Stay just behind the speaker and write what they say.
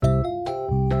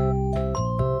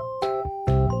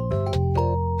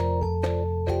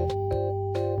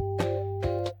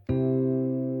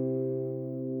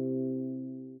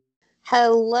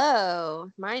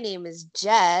Hello, my name is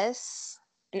Jess.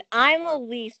 And I'm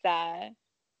Elisa.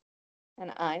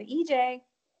 And I'm EJ.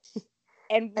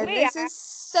 And And we this are is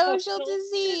social Social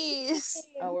disease.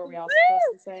 Oh, were we all Woo!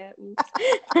 supposed to say it?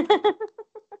 Oops.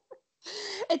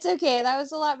 It's okay. That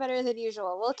was a lot better than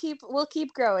usual. We'll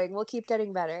keep growing. We'll keep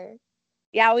getting better.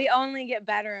 Yeah, we only get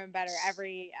better and better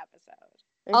every episode.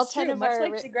 All It's 10 true. of Much our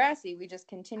like Degrassi, we just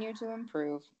continue to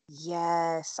improve.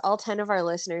 Yes, all 10 of our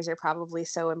listeners are probably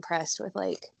so impressed with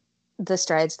the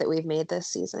strides that we've made this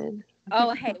season.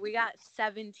 Oh, hey, we got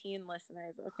 17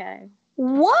 listeners, okay?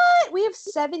 What? We have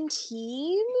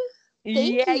 17?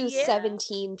 Thank you, Yeah.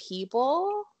 17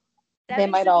 people. They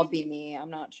might all be me.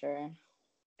 I'm not sure.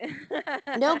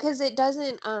 No, because it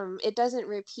doesn't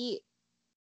repeat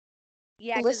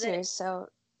Yeah, listeners, so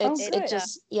Oh, it good.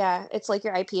 just it's like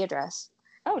your IP address.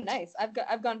 Oh, nice.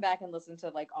 I've gone back and listened to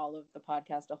like all of the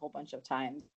podcast a whole bunch of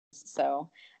times, so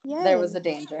there was Yay. a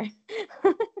danger.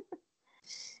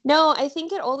 No, I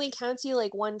think it only counts you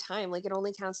like one time. Like it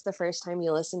only counts the first time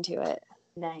you listen to it.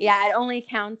 Nice. Yeah, it only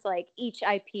counts like each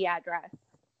IP address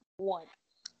once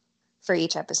for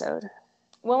each episode.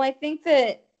 Well, I think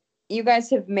that you guys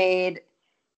have made,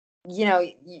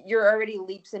 you're already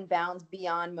leaps and bounds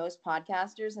beyond most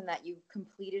podcasters in that you've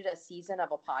completed a season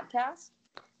of a podcast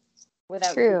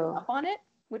without giving up on it,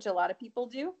 which a lot of people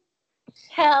do.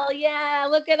 Hell yeah,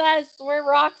 look at us. We're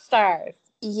rock stars.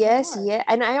 Yes, yeah.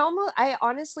 And I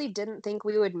honestly didn't think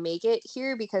we would make it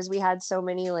here because we had so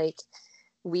many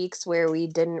weeks where we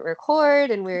didn't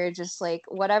record and we were just for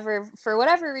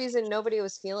whatever reason nobody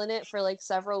was feeling it for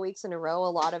several weeks in a row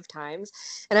a lot of times.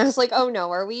 And I was like, oh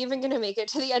no, are we even going to make it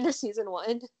to the end of season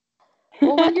 1?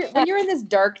 Well, when you're in this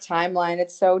dark timeline,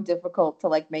 it's so difficult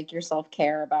to make yourself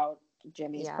care about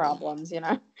Jimmy's problems,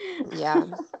 Yeah.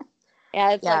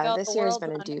 Yeah, it's this year has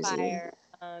been a doozy. Fire,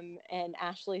 and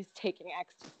Ashley's taking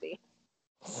ecstasy.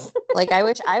 I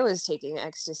wish I was taking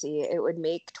ecstasy. It would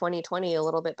make 2020 a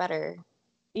little bit better.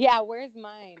 Yeah, where's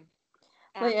mine?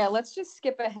 Well, yeah, let's just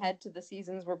skip ahead to the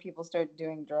seasons where people start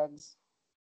doing drugs.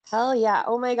 Hell yeah.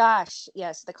 Oh my gosh.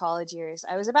 Yes, the college years.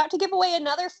 I was about to give away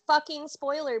another fucking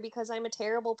spoiler because I'm a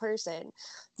terrible person,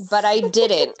 but I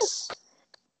didn't.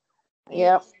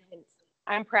 Yep.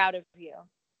 I'm proud of you.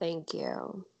 Thank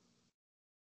you.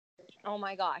 Oh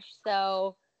my gosh.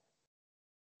 So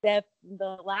the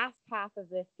last half of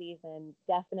this season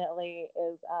definitely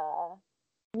is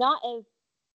not as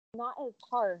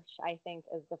harsh, I think,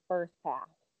 as the first half,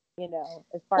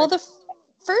 as far the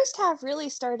first half really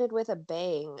started with a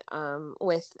bang,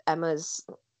 with Emma's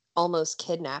almost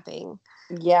kidnapping.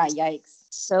 Yeah, yikes.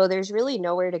 So there's really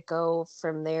nowhere to go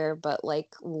from there but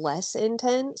less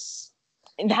intense.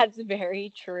 That's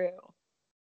very true.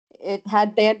 They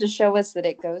had to show us that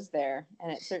it goes there,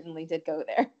 and it certainly did go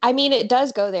there. I mean, it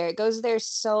does go there. It goes there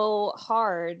so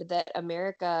hard that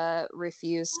America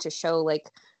refused to show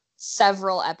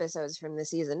several episodes from the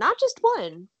season, not just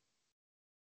one.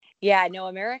 Yeah, no,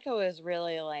 America was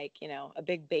really a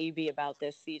big baby about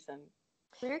this season.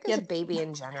 America's a baby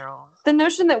in general. The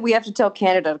notion that we have to tell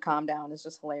Canada to calm down is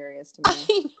just hilarious to me.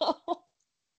 I know.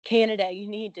 Canada, you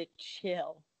need to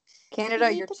chill.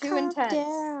 Canada, you're too intense.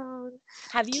 Down.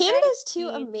 Have you Canada's too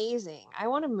amazing. I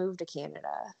want to move to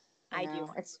Canada. I do.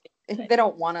 They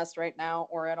don't want us right now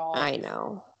or at all. I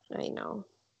know.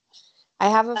 I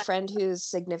have a friend whose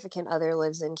significant other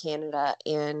lives in Canada,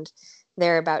 and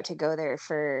they're about to go there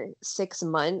for 6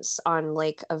 months on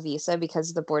a visa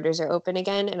because the borders are open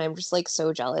again. And I'm just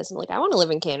so jealous. I'm I want to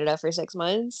live in Canada for 6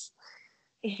 months.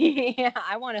 Yeah,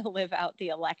 I want to live out the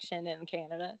election in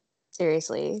Canada.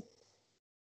 Seriously.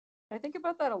 I think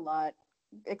about that a lot,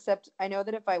 except I know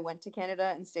that if I went to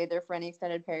Canada and stayed there for any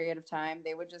extended period of time,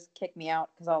 they would just kick me out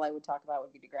because all I would talk about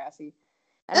would be Degrassi.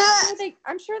 And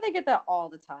I'm sure they get that all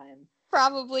the time.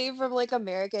 Probably from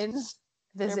Americans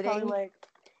visiting. They're probably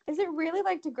is it really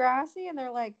like Degrassi? And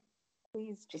they're like,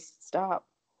 please just stop.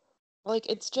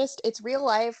 It's real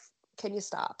life. Can you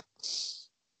stop?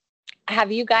 Have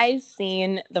you guys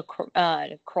seen the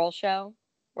Kroll Show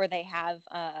where they have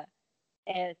a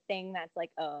thing that's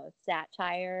a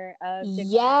satire of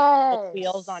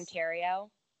Wheels Ontario?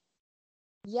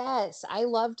 Yes, I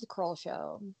loved the Kroll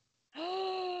Show.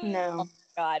 No. Oh my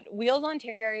God. Wheels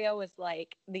Ontario was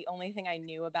the only thing I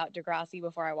knew about Degrassi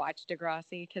before I watched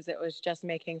Degrassi because it was just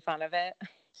making fun of it.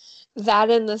 That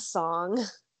and the song.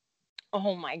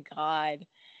 Oh my God.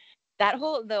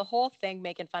 The whole thing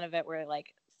making fun of it where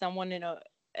someone in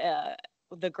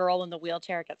the girl in the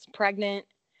wheelchair gets pregnant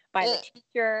by the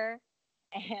teacher,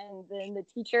 and then the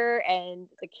teacher and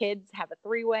the kids have a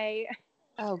three-way.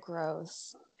 Oh,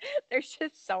 gross. There's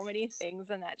just so many things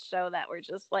in that show that were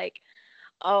just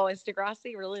Oh, is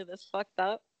Degrassi really this fucked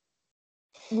up?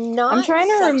 Not I'm trying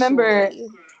to remember. sexually.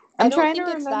 I'm I don't trying think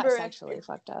to it's that remember. sexually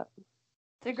fucked up.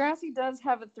 Degrassi does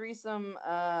have a threesome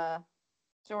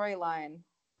storyline,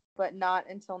 but not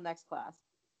until next class.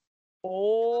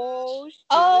 Oh shit.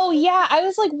 Oh yeah, I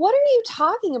was like, what are you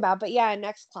talking about? But yeah,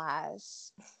 next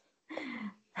class.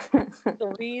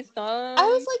 Threesome. I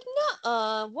was like,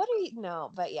 no, what are you?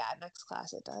 No, but yeah, next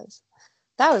class it does.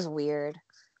 That was weird.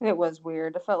 It was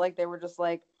weird. It felt like they were just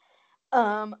like,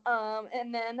 and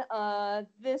then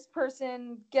this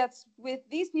person gets with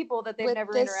these people that they've With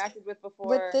never this- interacted with before.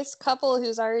 With this couple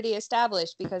who's already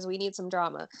established because we need some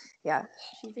drama. Yeah.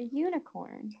 She's a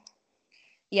unicorn.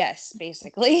 Yes,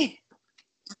 basically.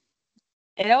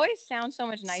 It always sounds so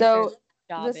much nicer. So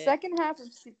than the Job is. second half of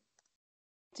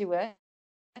do it.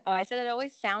 Oh, I said it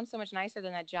always sounds so much nicer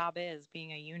than that job is,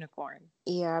 being a unicorn.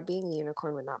 Yeah, being a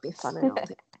unicorn would not be fun, I don't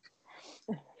think.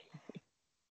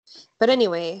 But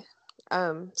anyway,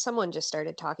 someone just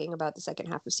started talking about the second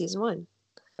half of season 1.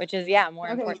 Which is, more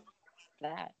important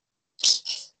than that.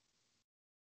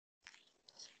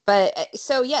 But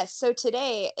so yes, so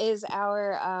today is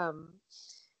our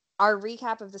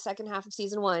recap of the second half of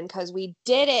season 1 because we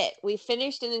did it. We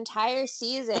finished an entire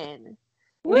season.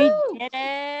 We did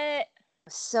it.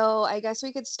 So I guess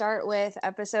we could start with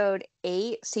episode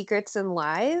 8, Secrets and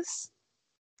Lies.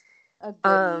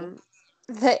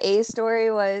 The A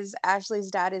story was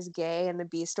Ashley's dad is gay, and the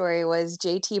B story was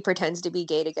JT pretends to be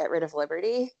gay to get rid of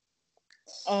Liberty.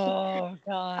 Oh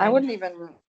god. I wouldn't even.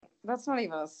 That's not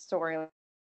even a storyline.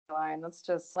 That's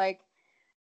just like,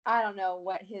 I don't know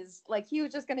what his like. He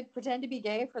was just gonna pretend to be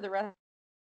gay for the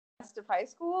rest of high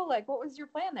school. Like, what was your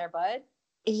plan there, bud?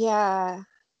 Yeah.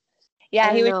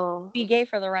 Yeah, he would be gay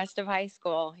for the rest of high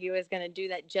school. He was gonna do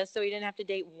that just so he didn't have to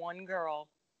date one girl.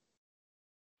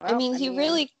 Well, I mean, he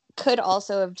really could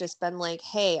also have just been like,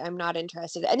 hey, I'm not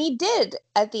interested. And he did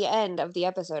at the end of the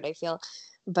episode, I feel.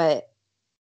 But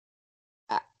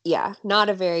yeah, not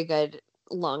a very good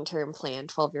long-term plan,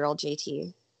 12-year-old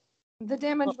JT. The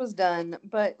damage was done,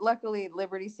 but luckily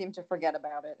Liberty seemed to forget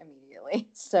about it immediately.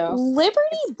 So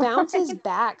Liberty bounces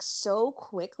back so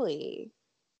quickly.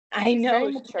 I know.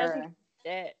 Very mature.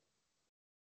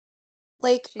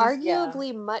 Like,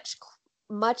 arguably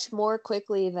much more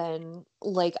quickly than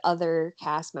like other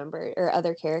cast members or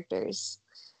other characters.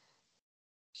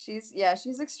 She's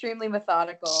extremely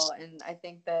methodical, and I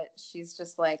think that she's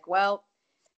just like, well,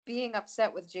 being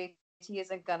upset with JT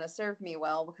isn't gonna serve me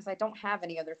well because I don't have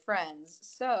any other friends.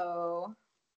 So,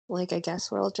 like, I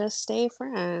guess we'll just stay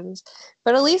friends.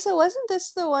 But Elisa, wasn't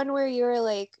this the one where you were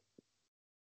like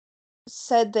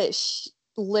said that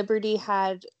Liberty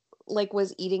had like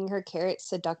was eating her carrots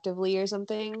seductively or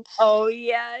something? Oh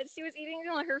yeah, she was eating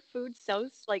her food so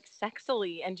like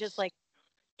sexily and just like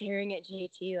staring at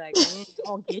JT like,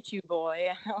 I'll get you, boy.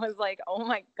 I was like, oh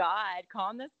my god,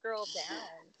 calm this girl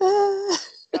down.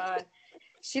 God,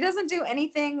 she doesn't do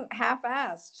anything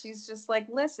half-assed. She's just like,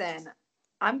 listen,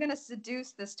 I'm gonna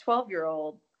seduce this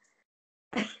 12-year-old.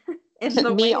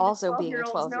 Me also being a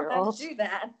 12-year-old. Do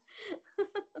that.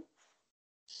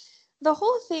 The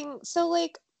whole thing, so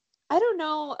like, I don't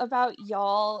know about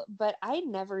y'all, but I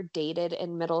never dated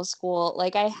in middle school.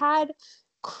 Like, I had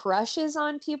crushes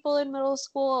on people in middle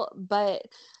school, but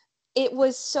it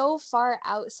was so far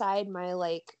outside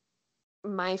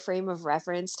my frame of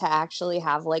reference to actually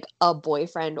have like a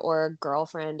boyfriend or a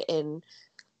girlfriend in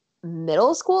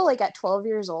middle school, like at 12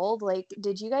 years old. Like,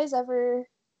 did you guys ever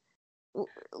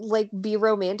like be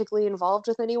romantically involved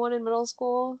with anyone in middle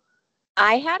school?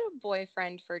 I had a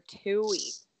boyfriend for 2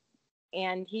 weeks,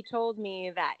 and he told me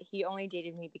that he only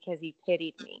dated me because he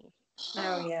pitied me.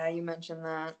 Oh yeah, you mentioned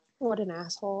that. What an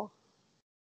asshole.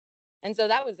 And so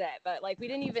that was it. But like, we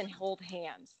didn't even hold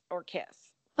hands or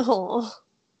kiss. Oh,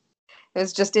 it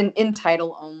was just in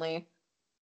title only.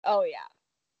 Oh yeah.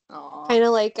 Kind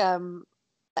of like Emma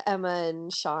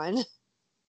and Sean.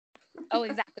 Oh,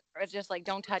 exactly. It was just like,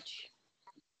 don't touch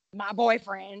my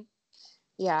boyfriend.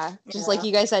 Yeah, just like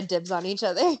you guys had dibs on each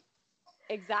other.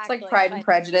 Exactly. It's like Pride and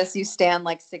Prejudice. You stand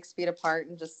like 6 feet apart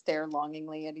and just stare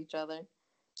longingly at each other.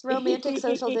 Romantic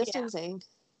social distancing.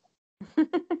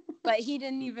 But he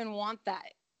didn't even want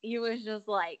that. He was just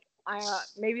like,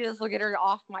 maybe this will get her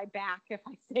off my back if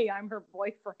I say I'm her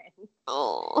boyfriend.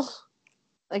 Oh.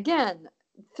 Again,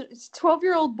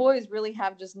 12-year-old boys really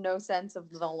have just no sense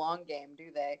of the long game, do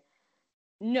they?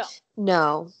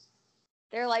 No.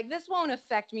 They're like, this won't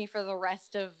affect me for the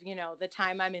rest of, the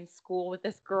time I'm in school with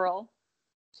this girl.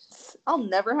 I'll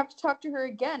never have to talk to her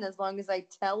again as long as I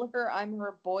tell her I'm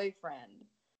her boyfriend.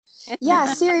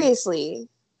 Yeah, seriously.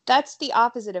 That's the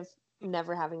opposite of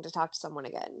never having to talk to someone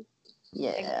again.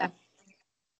 Yeah.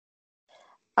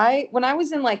 When I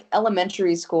was in like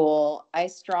elementary school, I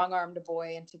strong-armed a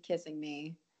boy into kissing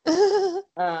me,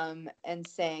 and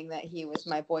saying that he was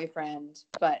my boyfriend,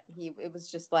 but it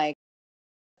was just like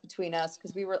between us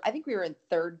because I think we were in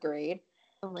third grade.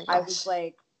 Oh my I gosh. was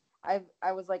like,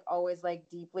 I was like always like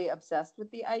deeply obsessed with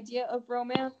the idea of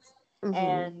romance,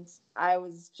 and I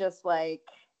was just like,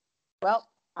 well,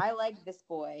 I like this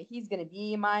boy. He's gonna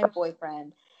be my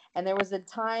boyfriend. And there was a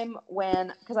time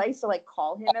when, because I used to like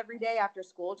call him every day after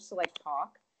school just to like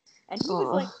talk, and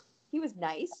he was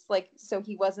nice, like, so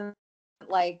he wasn't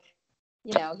like,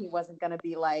 he wasn't gonna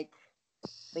be like,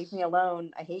 leave me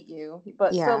alone, I hate you.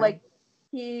 But so Yeah. like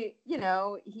he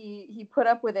put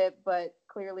up with it, but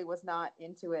clearly was not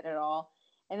into it at all.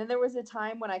 And then there was a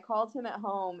time when I called him at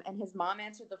home and his mom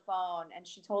answered the phone and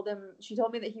she told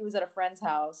me that he was at a friend's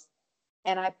house.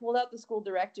 And I pulled out the school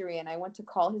directory and I went to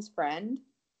call his friend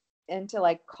and to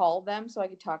like call them so I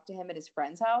could talk to him at his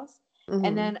friend's house.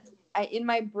 And then in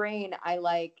my brain, I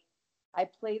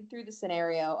played through the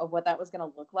scenario of what that was going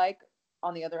to look like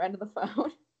on the other end of the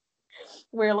phone,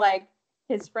 where like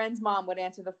his friend's mom would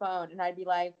answer the phone and I'd be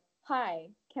like, "Hi,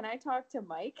 can I talk to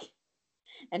Mike?"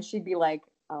 And she'd be like,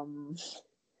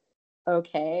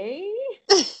 okay.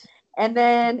 And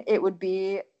then it would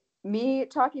be me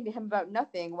talking to him about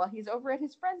nothing while he's over at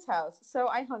his friend's house. So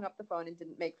I hung up the phone and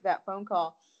didn't make that phone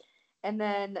call. And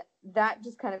then that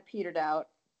just kind of petered out.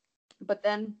 But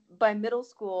then by middle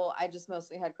school, I just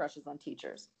mostly had crushes on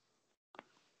teachers.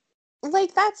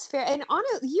 Like, that's fair. And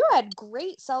you had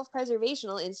great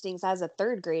self-preservational instincts as a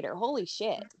third grader. Holy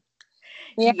shit.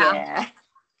 Yeah.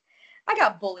 I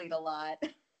got bullied a lot.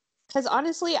 Because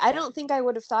honestly, I don't think I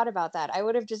would have thought about that. I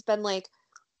would have just been like,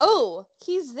 oh,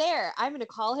 he's there. I'm going to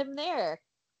call him there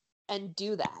and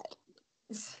do that.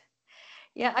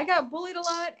 Yeah, I got bullied a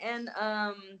lot, and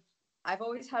I've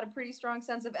always had a pretty strong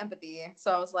sense of empathy.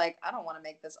 So I was like, I don't want to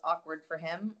make this awkward for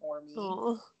him or me.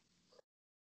 Aww.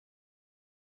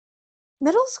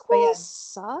 Middle school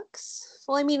sucks.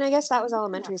 Well, I mean, I guess that was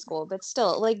elementary school, but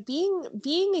still, like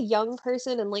being a young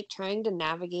person and like trying to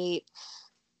navigate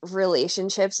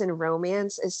relationships and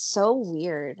romance is so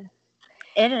weird.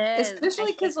 It is.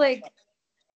 Especially because like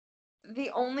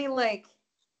the only like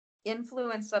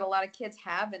influence that a lot of kids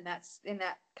have in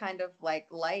that kind of like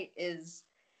light is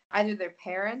either their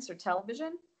parents or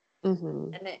television.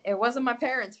 And it wasn't my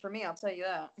parents for me, I'll tell you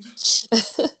that.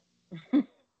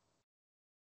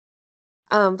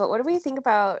 But what do we think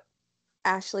about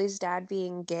Ashley's dad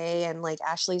being gay and like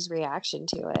Ashley's reaction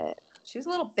to it? She was a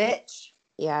little bitch.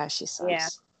 Yeah, she sucks. Yeah.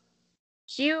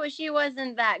 She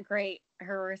wasn't that great,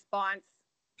 her response.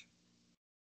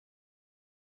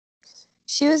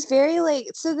 She was very like,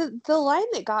 so the line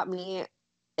that got me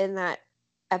in that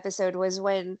episode was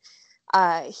when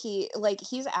he's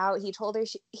out, he told her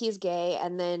he's gay,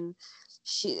 and then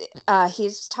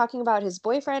he's talking about his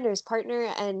boyfriend or his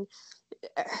partner, and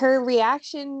her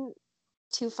reaction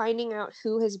to finding out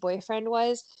who his boyfriend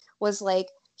was like,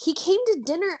 he came to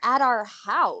dinner at our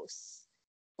house.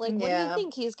 Like, what do you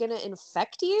think? He's gonna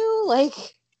infect you? Like,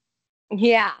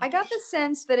 yeah. I got the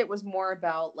sense that it was more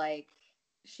about like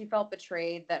she felt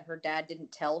betrayed that her dad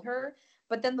didn't tell her.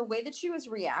 But then the way that she was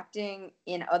reacting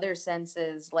in other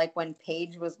senses, like when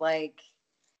Paige was like,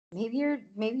 maybe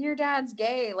your dad's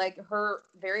gay, like her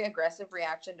very aggressive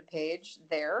reaction to Paige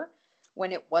there,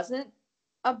 when it wasn't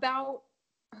about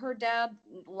her dad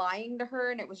lying to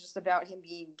her and it was just about him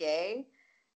being gay,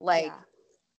 like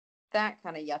that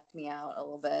kind of yucked me out a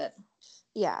little bit.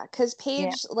 Yeah, because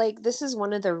Paige, like, this is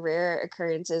one of the rare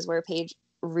occurrences where Paige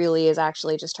really is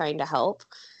actually just trying to help.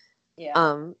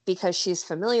 Yeah. Because she's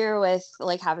familiar with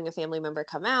like having a family member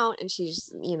come out and she's,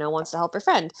 wants to help her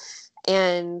friend.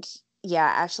 And yeah,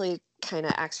 Ashley kind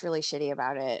of acts really shitty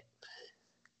about it.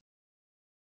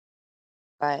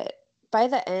 But by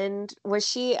the end,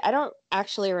 I don't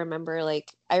actually remember,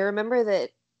 like, I remember that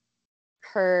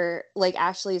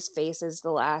Ashley's face is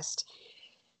the last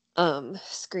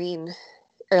screen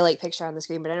or like picture on the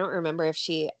screen, but I don't remember if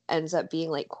she ends up being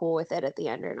like cool with it at the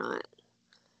end or not.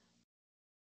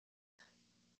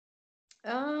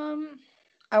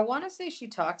 I want to say she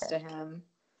talks to him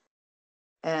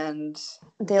and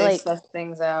they like suss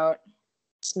things out,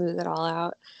 smooth it all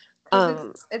out.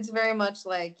 It's very much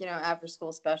like, after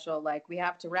school special, like we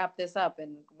have to wrap this up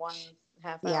in 1.5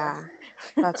 hours. Yeah,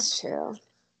 that's true.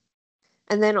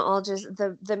 And then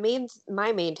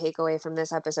my main takeaway from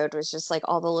this episode was just like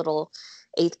all the little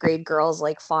 8th grade girls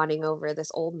like fawning over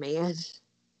this old man.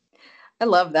 I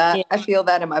love that. Yeah. I feel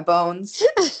that in my bones.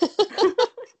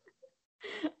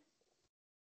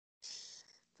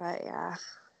 But yeah.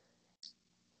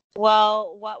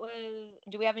 Well,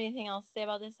 do we have anything else to say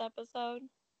about this episode?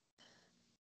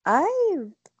 I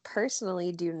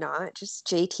personally do not. Just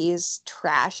JT is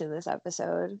trash in this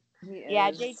episode. He Yeah,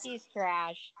 is. JT's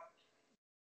trash.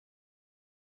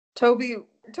 Toby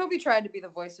tried to be the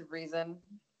voice of reason,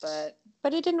 but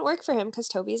But it didn't work for him because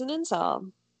Toby's an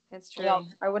incel. it's true. Yep.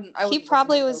 I wouldn't He listen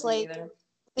probably to was Toby like either.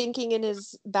 thinking in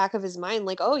his back of his mind,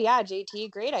 like, oh yeah,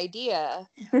 JT, great idea.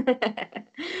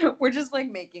 We're just like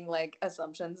making like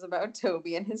assumptions about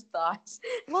Toby and his thoughts.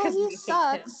 Well, 'Cause he we hate him.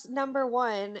 sucks, number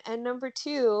one. And number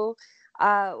two,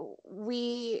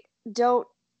 we don't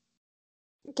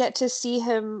get to see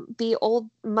him be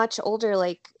much older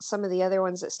like some of the other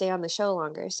ones that stay on the show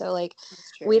longer. So like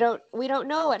That's true. we don't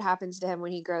know what happens to him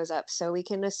when he grows up. So we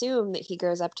can assume that he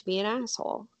grows up to be an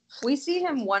asshole. We see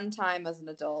him one time as an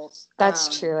adult.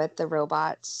 That's true at the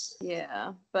robots.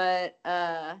 Yeah, but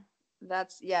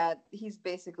he's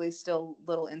basically still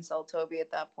little incel Toby at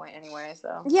that point anyway,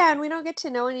 so. Yeah, and we don't get to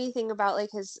know anything about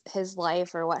like his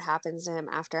life or what happens to him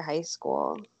after high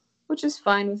school. Which is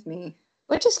fine with me.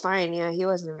 Which is fine, yeah. He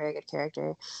wasn't a very good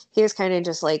character. He was kind of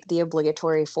just like the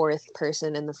obligatory fourth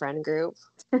person in the friend group.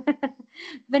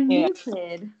 The new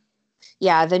kid.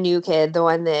 Yeah, the new kid, the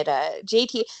one that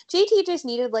JT just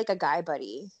needed like a guy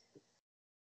buddy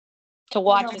To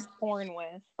watch his porn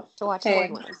with. to watch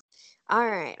porn with. All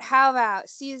right, how about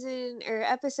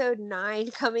episode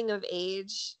 9, Coming of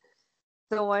Age,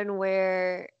 the one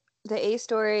where the A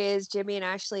story is Jimmy and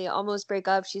Ashley almost break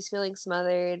up. She's feeling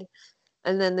smothered.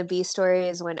 And then the B story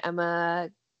is when Emma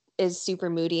is super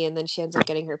moody and then she ends up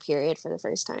getting her period for the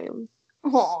first time.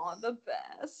 Oh, the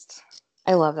best.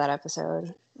 I love that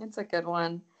episode. It's a good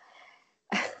one.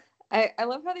 I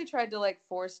love how they tried to like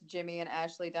force Jimmy and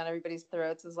Ashley down everybody's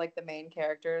throats as like the main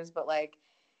characters, but like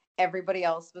everybody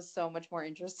else was so much more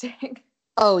interesting.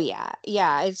 Oh yeah.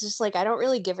 Yeah. It's just like I don't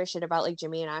really give a shit about like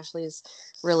Jimmy and Ashley's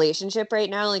relationship right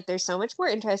now. Like there's so much more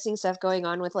interesting stuff going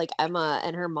on with like Emma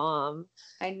and her mom.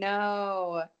 I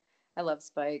know. I love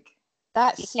Spike.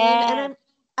 That scene, and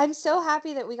I'm so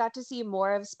happy that we got to see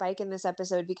more of Spike in this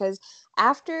episode because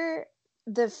after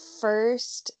the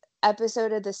first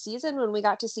episode of the season when we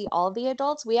got to see all the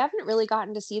adults, we haven't really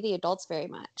gotten to see the adults very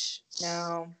much.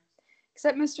 No.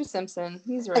 Except Mr. Simpson.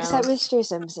 He's around. Except Mr.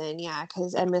 Simpson, yeah,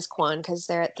 and Miss Kwan because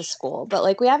they're at the school. But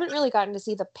like we haven't really gotten to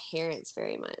see the parents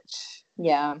very much.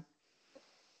 Yeah.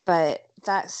 But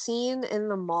that scene in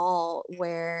the mall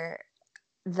where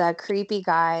the creepy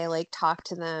guy like talked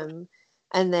to them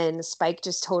and then Spike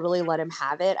just totally let him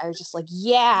have it. I was just like,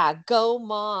 yeah, go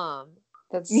mom.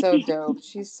 That's so dope.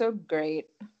 She's so great.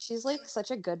 She's like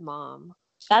such a good mom.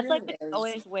 That's like what you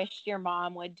always wished your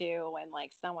mom would do when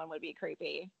like someone would be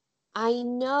creepy. I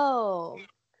know.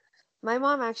 My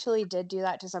mom actually did do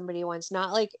that to somebody once.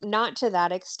 Not to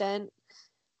that extent.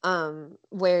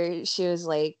 Where she was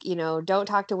like, you know, don't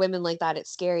talk to women like that,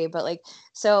 it's scary. But like,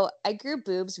 so I grew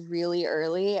boobs really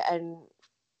early and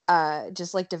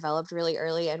just like developed really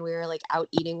early, and we were like out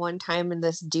eating one time and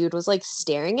this dude was like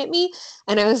staring at me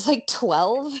and I was like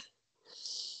 12.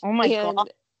 Oh my god.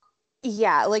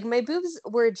 Yeah, like my boobs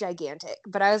were gigantic,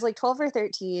 but I was like 12 or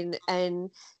 13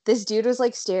 and this dude was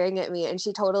like staring at me and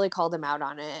she totally called him out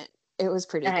on it. It was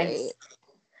pretty great.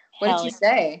 What did she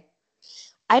say?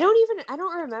 I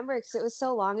don't remember because it was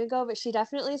so long ago, but she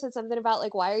definitely said something about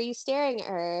like, why are you staring at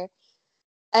her?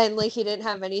 And like he didn't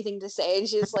have anything to say, and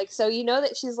she's like, so you know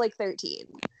that she's like 13.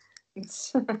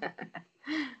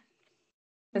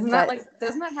 Doesn't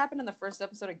that happen in the first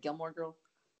episode of Gilmore Girls?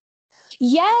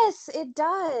 Yes, it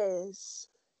does.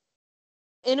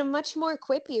 In a much more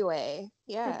quippy way.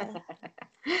 Yeah.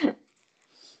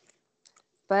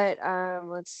 But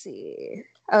let's see.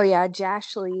 Oh yeah,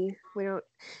 Jashley. There's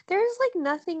like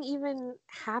nothing even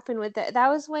happened with that. That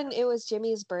was when it was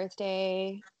Jimmy's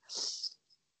birthday.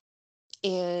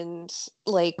 And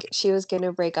like she was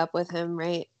gonna break up with him,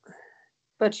 right?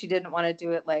 But she didn't want to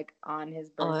do it like on his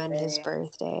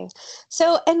birthday.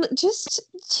 So, and just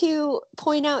to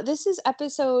point out, this is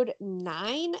episode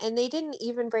 9 and they didn't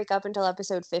even break up until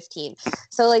episode 15.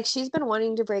 So like she's been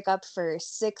wanting to break up for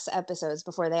 6 episodes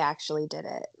before they actually did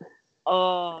it.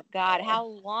 Oh god, how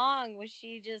long was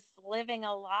she just living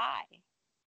a lie?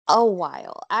 A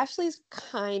while. Ashley's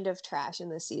kind of trash in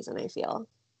this season, I feel.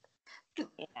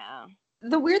 Yeah.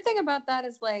 The weird thing about that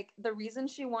is like the reason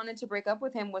she wanted to break up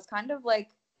with him was kind of like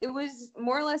it was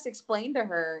more or less explained to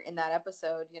her in that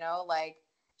episode, you know, like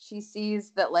she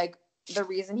sees that like the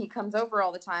reason he comes over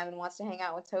all the time and wants to hang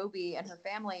out with Toby and her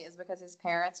family is because his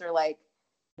parents are like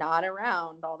not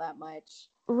around all that much.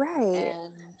 Right.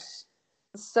 And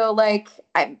so like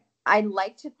I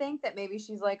like to think that maybe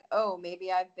she's like, oh,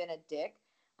 maybe I've been a dick,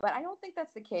 but I don't think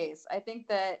that's the case. I think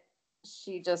that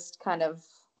she just kind of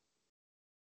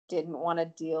didn't want to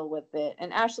deal with it.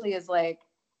 And Ashley is like,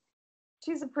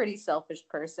 she's a pretty selfish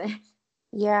person.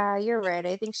 Yeah, you're right.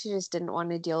 I think she just didn't want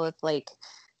to deal with like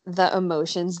the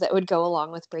emotions that would go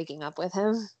along with breaking up with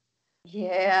him.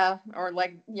 Yeah, or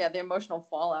like, yeah, the emotional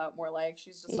fallout. More like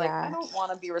she's just like, I Yeah, don't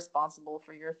want to be responsible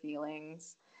for your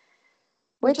feelings,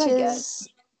 which which I get. is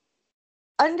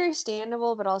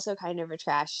understandable, but also kind of a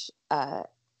trash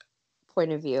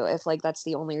point of view if like that's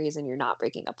the only reason you're not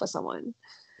breaking up with someone.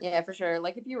 Yeah, for sure.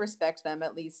 Like if you respect them,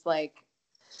 at least like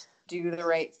do the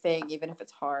right thing, even if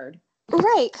it's hard.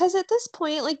 Right, because at this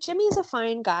point, like Jimmy's a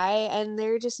fine guy and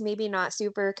they're just maybe not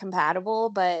super compatible,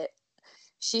 but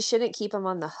she shouldn't keep him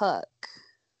on the hook.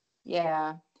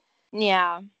 Yeah.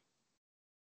 Yeah.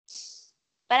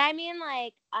 But I mean,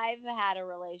 like, I've had a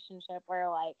relationship where,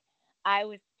 like, I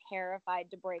was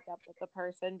terrified to break up with the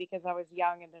person because I was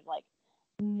young and had, like,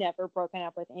 never broken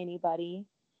up with anybody.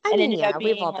 I And mean, ended yeah, up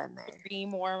we've being, all like, been there. 3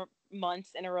 more months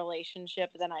in a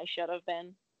relationship than I should have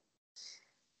been.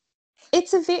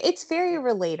 It's very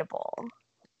relatable.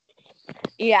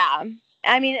 Yeah.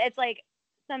 I mean, it's, like,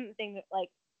 something that, like,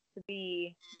 to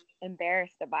be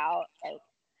embarrassed about. Like,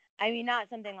 I mean, not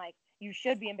something, like, you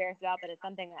should be embarrassed about, but it's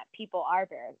something that people are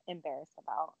embarrassed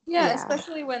about. Yeah, Yeah.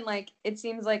 especially when like it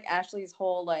seems like Ashley's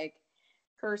whole like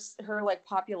her like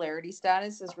popularity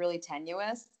status is really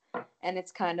tenuous, and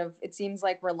it's kind of, it seems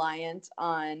like reliant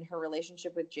on her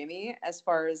relationship with Jimmy as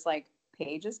far as like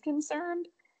Paige is concerned.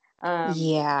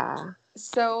 Yeah.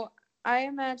 So I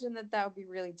imagine that that would be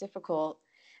really difficult.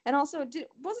 And also, didn't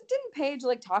Paige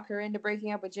like talk her into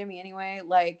breaking up with Jimmy anyway?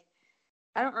 Like,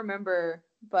 I don't remember,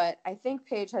 but I think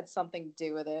Paige had something to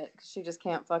do with it because she just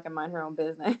can't fucking mind her own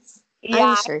business. Yeah,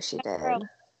 I'm I sure she remember did.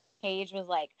 Paige was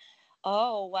like,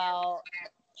 "Oh, well,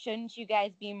 shouldn't you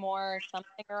guys be more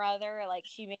something or other?" Like,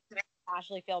 she made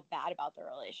Ashley feel bad about the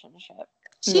relationship.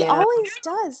 She Yeah. always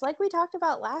does, like we talked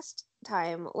about last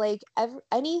time. Like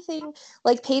anything,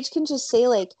 like Paige can just say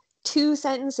like two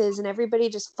sentences and everybody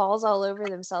just falls all over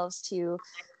themselves to,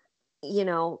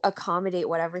 accommodate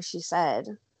whatever she said.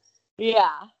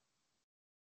 Yeah.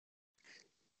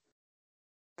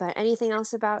 But anything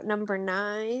else about number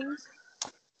 9?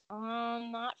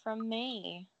 Not from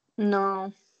me.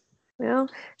 No. Well,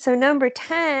 so number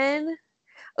 10.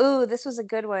 Ooh, this was a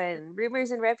good one.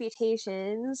 Rumors and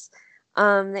reputations.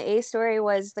 The A story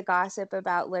was the gossip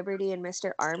about Liberty and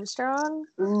Mr. Armstrong.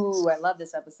 Ooh, I love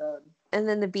this episode. And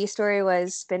then the B story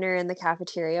was Spinner in the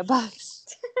cafeteria box.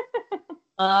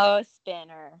 Oh,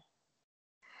 Spinner.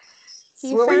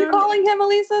 What were you calling him,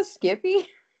 Elisa? Skippy?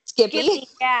 Skippy.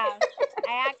 Yeah.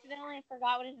 I accidentally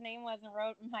forgot what his name was and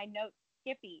wrote in my notes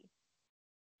Skippy.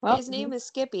 Well, his name is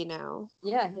Skippy now.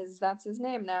 Yeah, that's his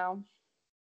name now.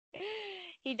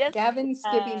 He does. Gavin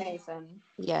Skippy Mason.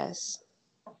 Yes.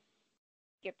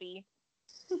 Skippy.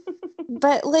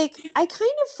 But like I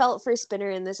kind of felt for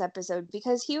Spinner in this episode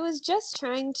because he was just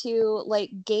trying to like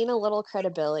gain a little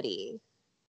credibility.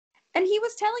 And he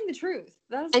was telling the truth.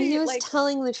 He was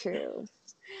telling the truth.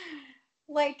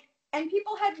 Like, and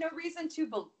people had no reason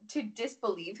to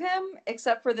disbelieve him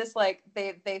except for this, like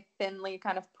they thinly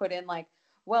kind of put in like,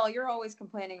 well, you're always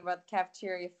complaining about the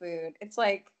cafeteria food. It's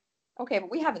like, okay, but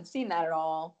we haven't seen that at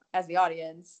all as the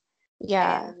audience.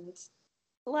 Yeah. And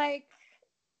like,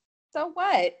 so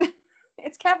what?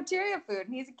 It's cafeteria food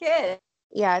and he's a kid.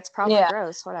 Yeah, it's probably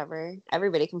gross, whatever.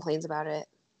 Everybody complains about it.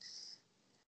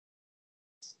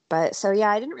 But so yeah,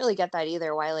 I didn't really get that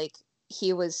either, why like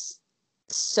he was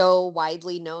so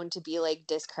widely known to be like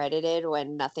discredited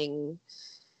when nothing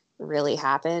really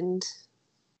happened.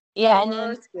 Yeah, and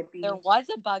then there was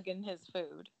a bug in his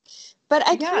food. But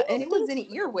I and it was an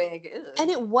earwig. Ew.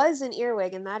 And it was an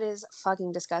earwig, and that is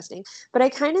fucking disgusting. But I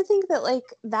kind of think that like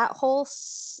that whole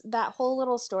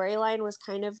little storyline was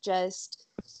kind of just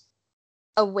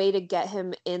a way to get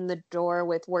him in the door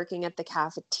with working at the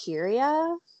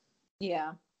cafeteria.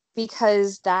 Yeah.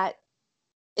 Because that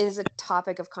is a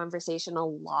topic of conversation a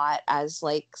lot as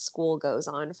like school goes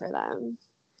on for them.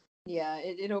 Yeah,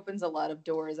 it opens a lot of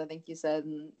doors, I think you said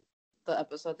in the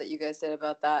episode that you guys did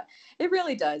about that. It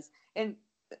really does. And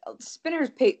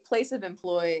Spinner's place of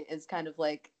employ is kind of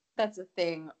like, that's a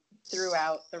thing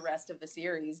throughout the rest of the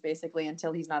series, basically,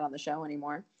 until he's not on the show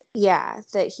anymore. Yeah,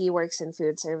 that he works in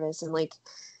food service and like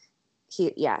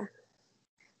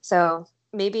so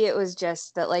maybe it was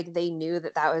just that like they knew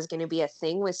that was going to be a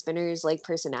thing with Spinner's like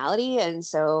personality, and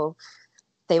so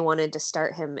they wanted to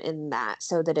start him in that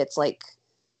so that it's like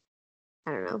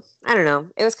I don't know.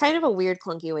 It was kind of a weird,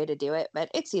 clunky way to do it, but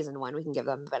it's season 1. We can give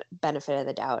them benefit of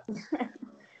the doubt.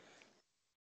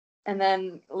 And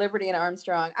then Liberty and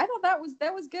Armstrong, I thought that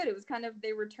was good. It was kind of,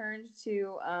 they returned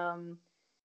to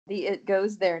the It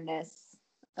Goes There-ness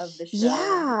of the show.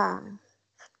 Yeah.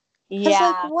 Because,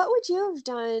 like, what would you have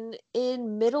done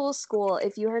in middle school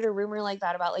if you heard a rumor like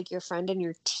that about, like, your friend and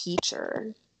your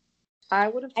teacher? I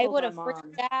would have told my mom.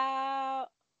 Freaked out.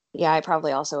 Yeah, I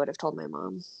probably also would have told my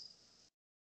mom.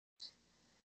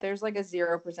 There's like a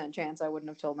 0% chance I wouldn't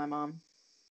have told my mom.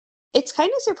 It's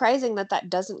kind of surprising that that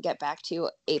doesn't get back to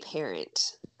a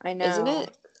parent. I know. Isn't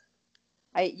it?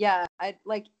 I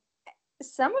like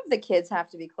some of the kids have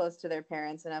to be close to their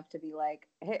parents enough to be like,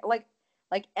 hey, like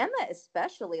Emma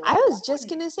especially. Like, I was just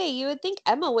going to say, you would think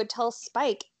Emma would tell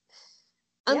Spike.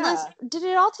 Unless, did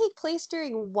it all take place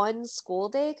during one school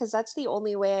day? Because that's the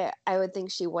only way I would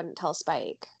think she wouldn't tell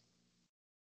Spike.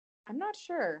 I'm not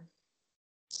sure.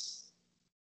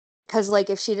 Because, like,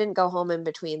 if she didn't go home in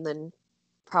between, then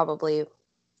probably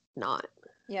not.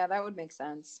 Yeah, that would make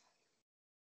sense.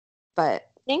 But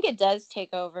I think it does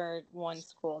take over one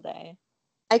school day.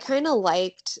 I kind of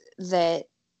liked that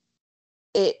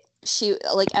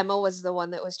Emma was the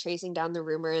one that was tracing down the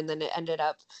rumor, and then it ended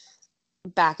up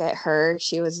back at her.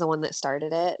 She was the one that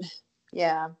started it.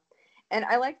 Yeah. And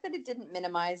I like that it didn't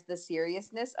minimize the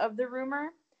seriousness of the rumor.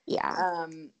 Yeah.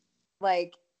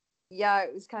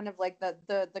 It was kind of like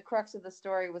the crux of the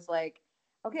story was like,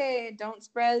 okay, don't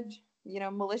spread,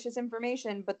 malicious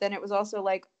information. But then it was also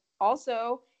like,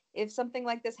 if something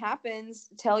like this happens,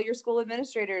 tell your school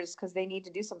administrators because they need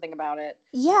to do something about it.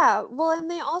 Yeah. Well, and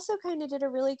they also kind of did a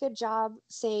really good job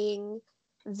saying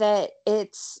that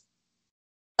it's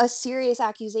a serious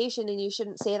accusation and you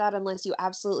shouldn't say that unless you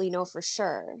absolutely know for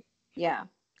sure. Yeah.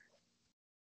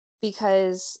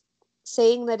 Because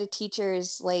saying that a teacher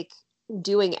is like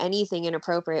doing anything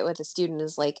inappropriate with a student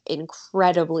is like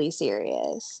incredibly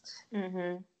serious.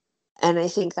 Mm-hmm. And I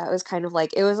think that was kind of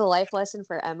like, it was a life lesson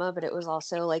for Emma, but it was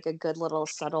also like a good little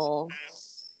subtle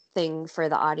thing for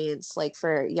the audience, like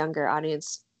for younger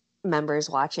audience members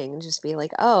watching, and just be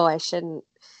like, oh, I shouldn't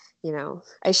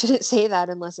say that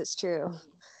unless it's true.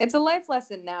 It's a life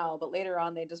lesson now, but later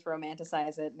on they just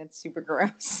romanticize it and it's super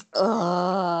gross.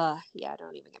 Yeah,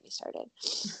 don't even get me started.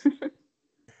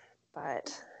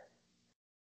 But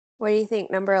what do you think?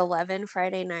 Number 11,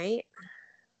 Friday night?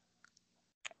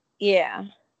 Yeah.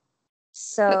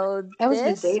 So that was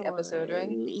the date episode, right?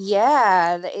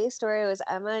 Yeah, the A story was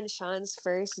Emma and Sean's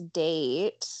first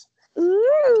date.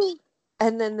 Ooh.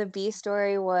 And then the B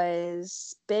story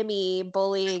was Spimmy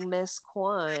bullying Miss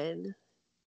Kwan.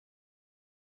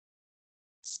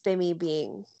 Spimmy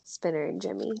being Spinner and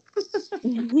Jimmy.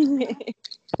 They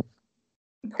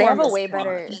have a way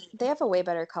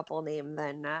better couple name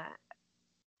than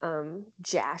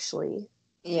Jashly.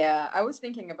 Yeah, I was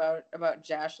thinking about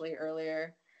Jashly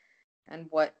earlier and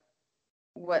what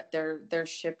their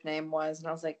ship name was, and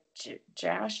I was like,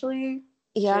 Jashly?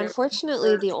 Yeah,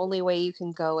 unfortunately, the only way you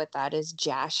can go with that is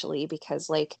Jashly because,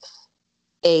 like,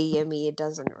 Yimmy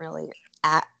doesn't really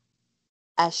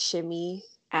Ashmi.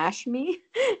 Ashmi?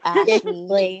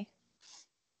 Ashmi.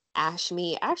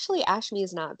 Ashmi. Actually, Ashmi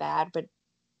is not bad, but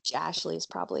Jashly is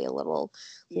probably a little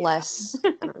less.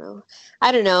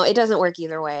 I don't know. It doesn't work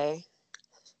either way.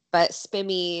 But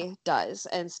Spimmy does,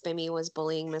 and Spimmy was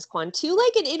bullying Miss Kwan to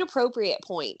like an inappropriate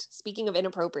point. Speaking of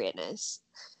inappropriateness.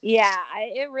 Yeah,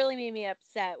 it really made me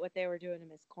upset what they were doing to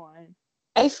Miss Kwan.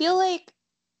 I feel like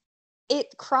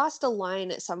it crossed a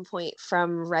line at some point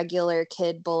from regular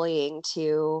kid bullying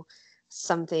to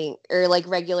something, or like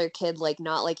regular kid like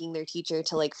not liking their teacher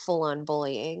to like full on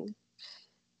bullying.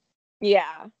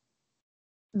 Yeah.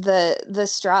 The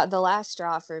last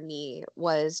straw for me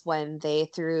was when they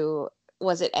threw,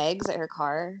 was it eggs at her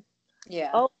car? Yeah.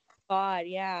 Oh God,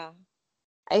 yeah.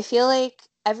 I feel like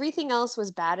everything else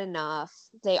was bad enough.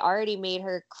 They already made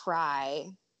her cry.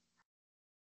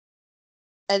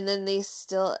 And then they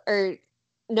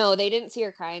didn't see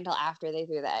her cry until after they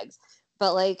threw the eggs.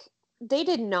 But like they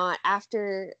did not,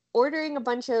 after ordering a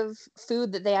bunch of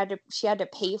food that she had to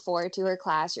pay for to her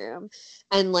classroom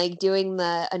and like doing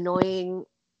the annoying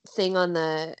thing on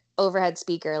the overhead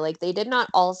speaker, like they did not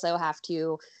also have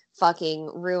to fucking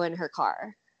ruin her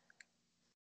car.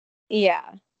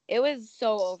 Yeah. It was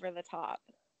so over the top.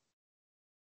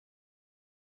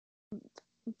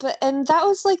 And that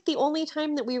was like the only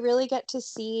time that we really get to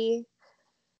see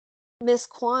Miss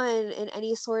Kwan in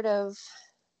any sort of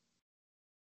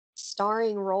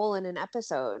starring role in an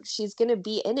episode. She's gonna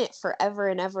be in it forever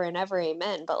and ever and ever,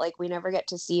 amen. But like we never get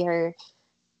to see her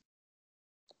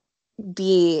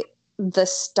be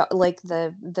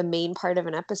the main part of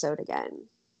an episode again.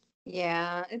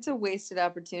 Yeah, it's a wasted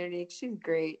opportunity. She's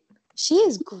great. She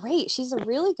is great. She's a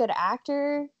really good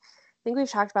actor. I think we've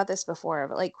talked about this before,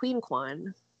 but like Queen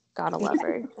Kwan, gotta love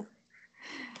her.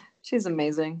 She's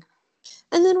amazing.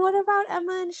 And then what about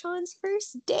Emma and Sean's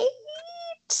first date?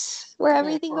 Where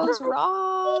everything goes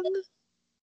wrong.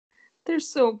 They're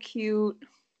so cute.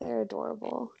 They're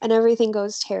adorable. And everything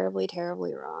goes terribly,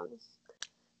 terribly wrong.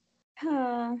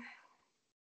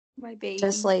 My baby.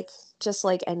 Just like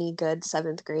any good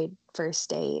 7th grade first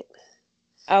date.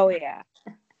 Oh yeah.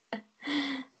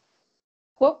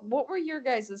 What were your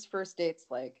guys' first dates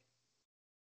like?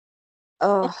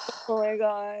 Oh my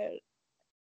god.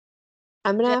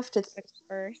 I'm gonna have to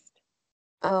first.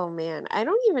 Oh man, I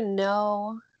don't even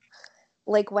know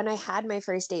like when I had my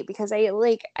first date because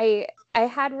I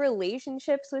had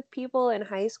relationships with people in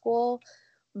high school,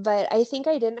 but I think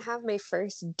I didn't have my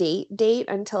first date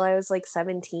until I was like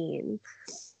 17.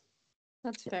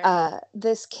 That's fair.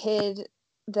 This kid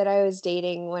that I was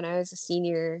dating when I was a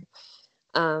senior,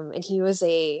 and he was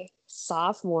a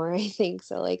sophomore, I think,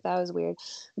 so like that was weird.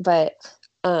 But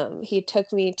he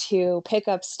took me to Pick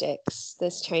Up Sticks,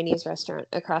 this Chinese restaurant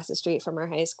across the street from our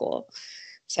high school.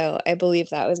 So I believe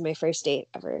that was my first date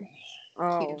ever.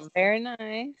 Oh, very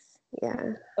nice.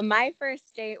 Yeah. My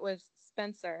first date was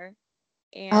Spencer,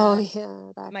 and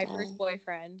that my guy. first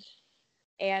boyfriend.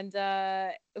 And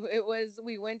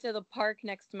we went to the park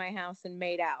next to my house and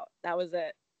made out. That was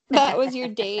it. That was your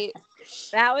date.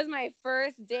 That was my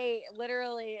first date.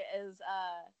 Literally,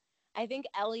 I think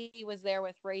Ellie was there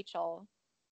with Rachel,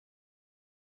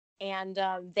 and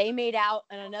they made out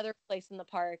in another place in the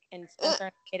park, and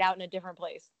Spencer made out in a different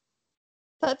place.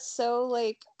 That's so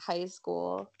like high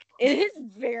school. It is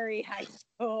very high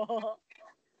school.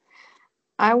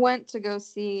 I went to go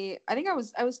see. I think I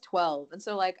was 12, and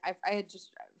so like I had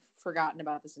just forgotten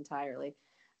about this entirely.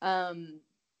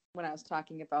 When I was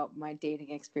talking about my dating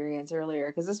experience earlier,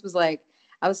 because this was like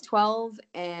I was 12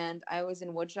 and I was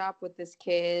in woodshop with this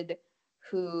kid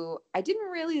who I didn't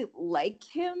really like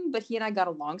him, but he and I got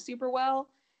along super well,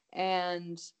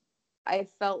 and I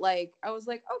felt like I was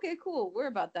like, okay, cool, we're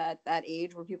about that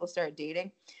age where people start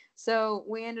dating. So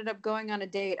we ended up going on a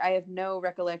date. I have no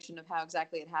recollection of how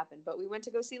exactly it happened, but we went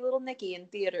to go see Little Nicky in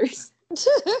theaters.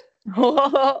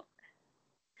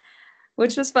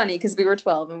 Which was funny because we were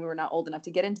 12 and we were not old enough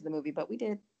to get into the movie, but we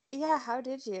did. Yeah, how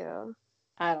did you?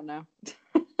 I don't know.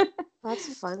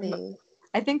 That's funny.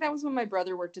 I think that was when my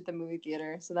brother worked at the movie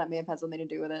theater, so that may have had something to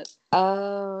do with it.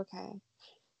 Oh, okay.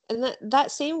 And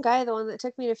that same guy, the one that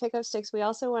took me to Pick Up Sticks, we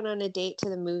also went on a date to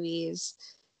the movies,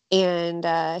 and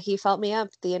he felt me up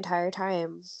the entire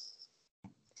time.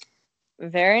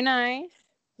 Very nice.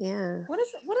 Yeah. What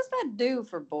does that do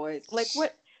for boys? Like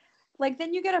what? Like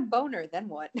then you get a boner. Then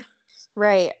what?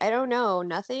 Right. I don't know.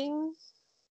 Nothing.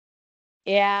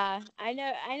 Yeah, I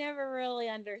never really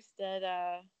understood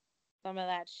some of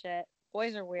that shit.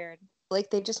 Boys are weird. Like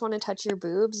they just want to touch your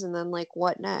boobs, and then like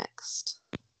what next?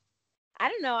 I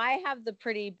don't know. I have the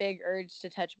pretty big urge to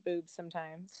touch boobs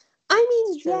sometimes. I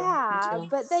mean, It's true. yeah,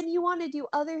 but then you want to do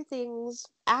other things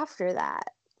after that.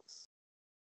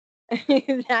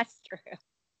 That's true.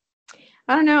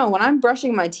 I don't know. When I'm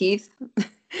brushing my teeth,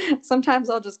 sometimes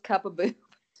I'll just cup a boob.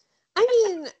 I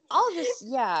mean, I'll just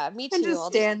me too. And just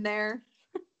I'll stand there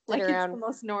like around, it's the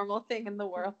most normal thing in the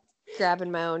world.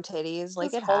 Grabbing my own titties,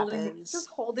 like it happens. Just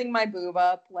holding my boob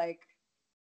up, like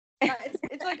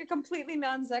it's like a completely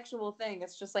non-sexual thing.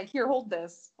 It's just like, here, hold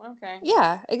this. Okay.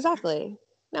 Yeah, exactly.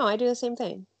 No, I do the same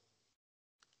thing.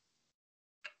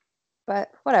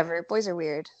 But whatever, boys are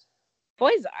weird.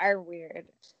 Boys are weird.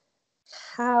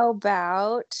 How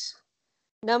about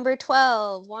number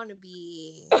 12,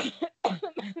 Wannabe?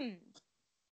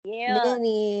 Yeah.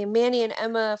 Manny and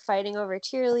Emma fighting over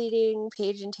cheerleading.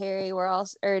 Paige and Terry were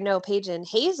also, or no, Paige and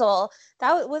Hazel.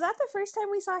 Was that the first time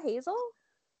we saw Hazel?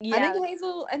 Yeah.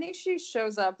 I think she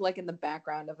shows up like in the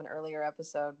background of an earlier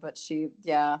episode, but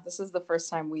this is the first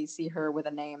time we see her with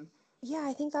a name. Yeah,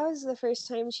 I think that was the first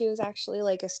time she was actually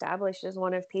like established as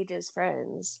one of Paige's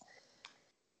friends.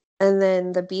 And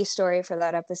then the B story for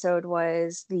that episode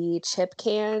was the chip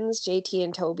cans, JT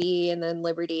and Toby, and then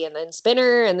Liberty, and then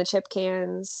Spinner and the chip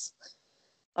cans.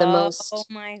 Oh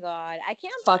my god. I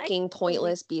can't fucking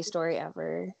pointless B story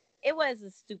ever. It was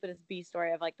the stupidest B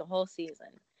story of like the whole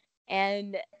season.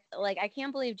 And like I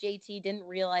can't believe JT didn't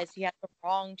realize he had the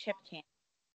wrong chip can.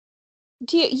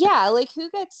 Like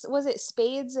was it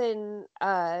Spades and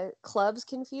Clubs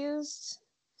confused?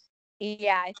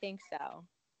 Yeah, I think so.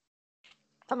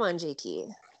 Come on,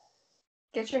 JT.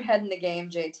 Get your head in the game,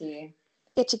 JT.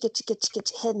 Get your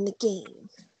head in the game.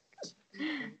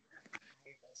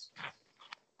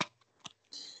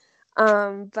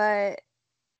 But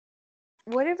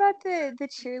what about the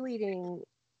cheerleading?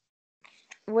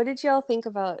 What did y'all think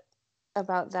about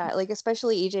that? Like,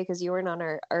 especially EJ, because you weren't on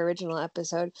our original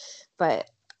episode, but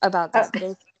about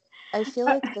that. I feel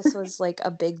like this was like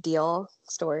a big deal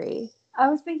story. I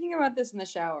was thinking about this in the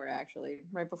shower actually,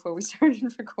 right before we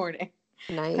started recording.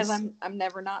 Because Nice. I'm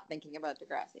never not thinking about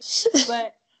Degrassi.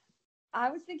 But I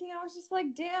was thinking, I was just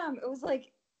like, damn, it was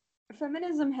like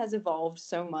feminism has evolved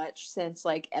so much since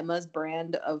like Emma's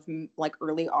brand of like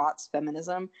early aughts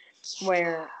feminism,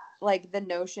 where like the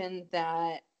notion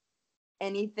that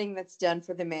anything that's done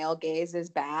for the male gaze is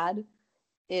bad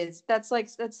that's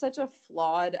such a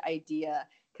flawed idea.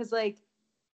 Because like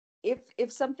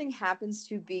if something happens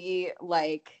to be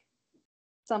like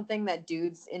something that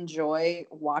dudes enjoy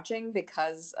watching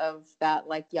because of that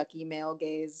like yucky male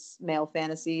gaze male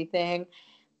fantasy thing,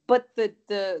 but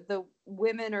the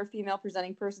women or female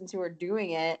presenting persons who are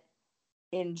doing it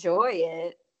enjoy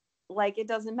it, like it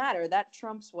doesn't matter, that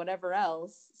trumps whatever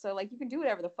else. So like you can do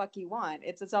whatever the fuck you want.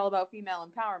 It's all about female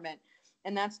empowerment.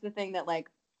 And that's the thing that like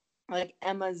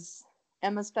Emma's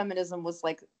feminism was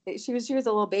like, she was a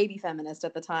little baby feminist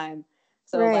at the time.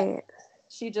 So like Right.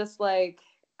 she just like,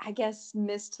 I guess,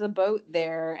 missed the boat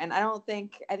there. And I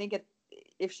think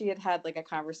if she had had like a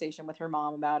conversation with her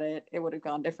mom about it, it would have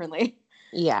gone differently.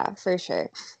 Yeah, for sure.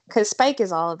 Because Spike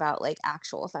is all about like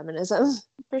actual feminism.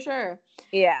 For sure.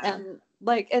 Yeah.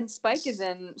 And Spike she's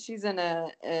in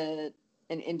an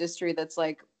industry that's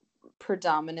like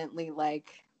predominantly like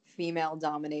female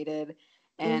dominated,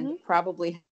 and Hmm.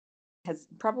 probably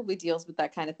deals with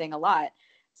that kind of thing a lot.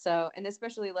 So, and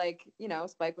especially like,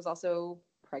 Spike was also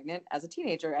pregnant as a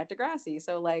teenager at Degrassi.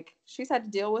 So like she's had to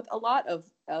deal with a lot of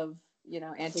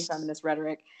anti-feminist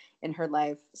rhetoric in her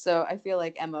life. So I feel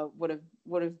like Emma would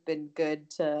have been good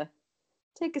to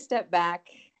take a step back.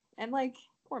 And like,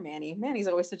 poor Manny. Manny's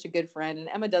always such a good friend, and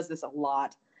Emma does this a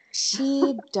lot.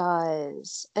 She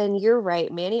does. And you're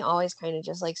right. Manny always kind of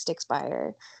just like sticks by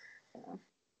her.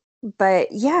 But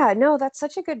yeah, no, that's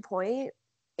such a good point.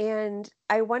 And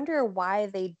I wonder why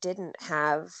they didn't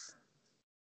have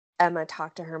Emma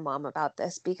talk to her mom about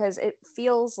this, because it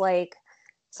feels like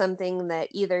something that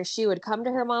either she would come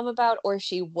to her mom about or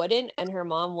she wouldn't, and her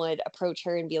mom would approach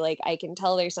her and be like, I can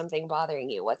tell there's something bothering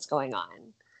you. What's going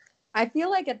on? I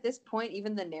feel like at this point,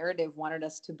 even the narrative wanted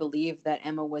us to believe that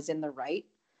Emma was in the right.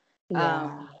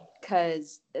 Yeah.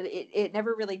 Because it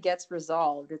never really gets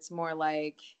resolved. It's more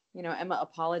like, Emma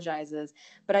apologizes,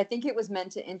 but I think it was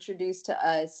meant to introduce to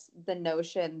us the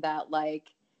notion that like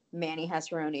Manny has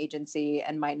her own agency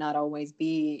and might not always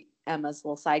be Emma's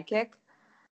little sidekick.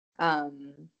 Yeah,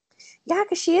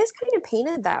 because she is kind of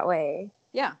painted that way.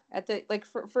 Yeah, at the like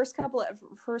first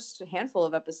handful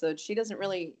of episodes, she doesn't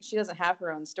have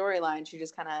her own storyline. She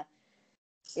just kind of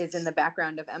is in the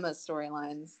background of Emma's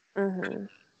storylines. Mm-hmm.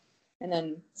 And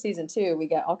then season 2, we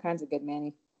get all kinds of good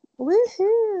Manny.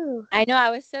 Woohoo! I know.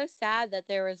 I was so sad that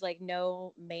there was like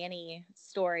no Manny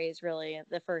stories really in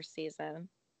the first season.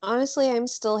 Honestly, I'm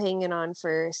still hanging on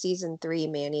for season 3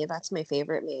 Manny. That's my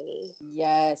favorite Manny.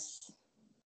 Yes.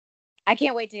 I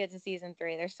can't wait to get to season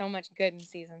 3. There's so much good in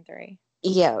season 3.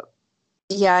 Yeah.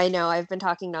 Yeah, I know. I've been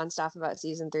talking nonstop about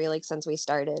season 3 like since we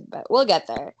started, but we'll get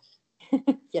there.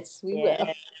 Yes, we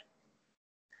will.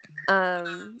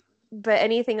 But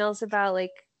anything else about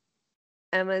like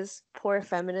Emma's poor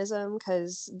feminism?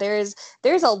 Because there's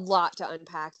a lot to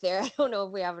unpack there. I don't know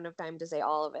if we have enough time to say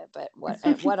all of it, but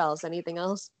what else? Anything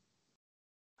else?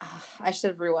 I should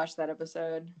have rewatched that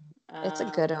episode. It's a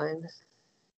good one.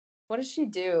 What does she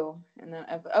do in that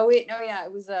episode? Oh wait, no, yeah,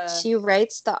 it was She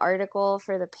writes the article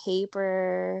for the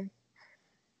paper.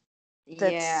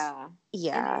 yeah.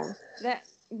 Yeah. And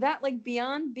that like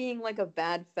beyond being like a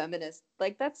bad feminist,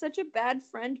 like that's such a bad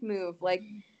friend move. Like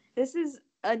this is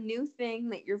a new thing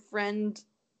that your friend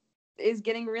is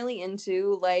getting really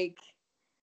into. Like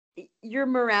your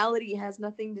morality has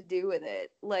nothing to do with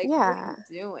it. Like what are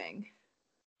you doing?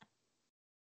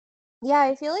 Yeah,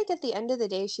 I feel like at the end of the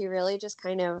day, she really just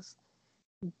kind of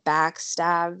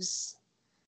backstabs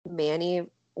Manny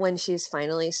when she's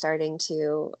finally starting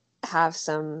to have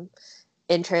some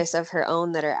interests of her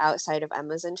own that are outside of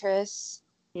Emma's interests.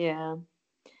 Yeah.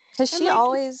 Because And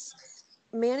like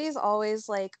Manny's always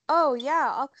like, oh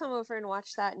yeah, I'll come over and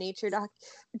watch that nature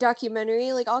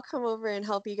documentary. Like, I'll come over and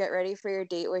help you get ready for your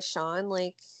date with Sean.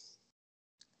 Like,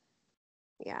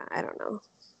 yeah, I don't know.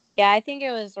 Yeah, I think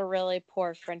it was a really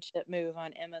poor friendship move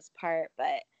on Emma's part,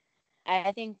 but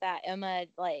I think that Emma,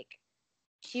 like,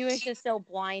 she was just so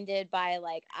blinded by,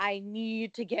 like, I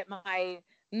need to get my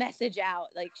message out.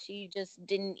 Like, she just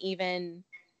didn't even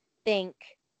think,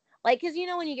 like, because,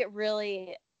 when you get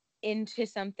really into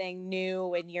something new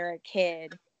when you're a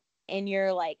kid and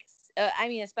you're, like, I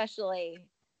mean, especially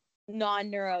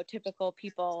non-neurotypical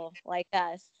people like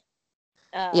us.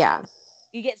 Yeah.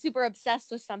 You get super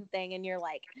obsessed with something and you're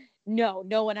like, no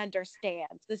one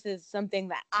understands. This is something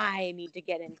that I need to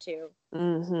get into.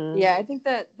 Mm-hmm. Yeah, I think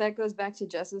that goes back to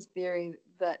Jess's theory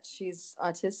that she's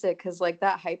autistic, because like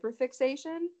that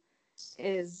hyperfixation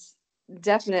is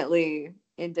definitely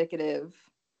indicative.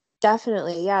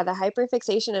 Definitely. Yeah. The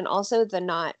hyperfixation, and also the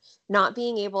not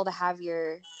being able to have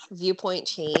your viewpoint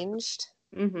changed,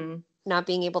 Mm-hmm. not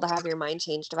being able to have your mind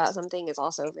changed about something is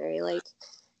also very like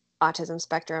autism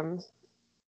spectrum.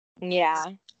 Yeah.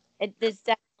 This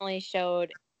definitely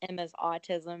showed Emma's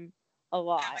autism a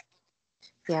lot.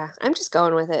 Yeah. I'm just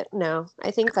going with it now.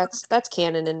 I think that's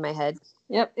canon in my head.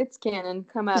 Yep, it's canon.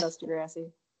 Come at us,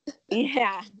 Degrassi.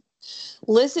 Yeah.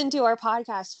 Listen to our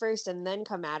podcast first and then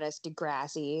come at us,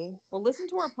 Degrassi. Well, listen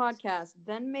to our podcast,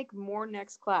 then make more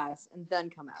next class, and then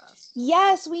come at us.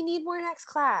 Yes, we need more next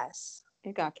class.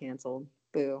 It got canceled.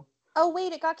 Boo. Oh,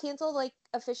 wait, it got canceled like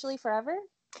officially forever?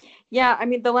 Yeah, I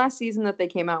mean, the last season that they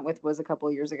came out with was a couple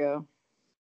of years ago.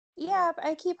 Yeah,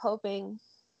 I keep hoping.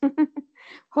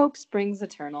 Hope springs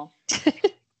eternal.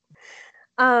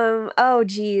 Oh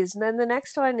geez. And then the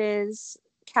next one is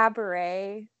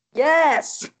Cabaret.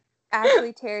 Yes!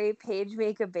 Ashley, Terry, Paige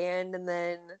make a band, and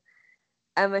then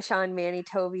Emma, Sean, Manny,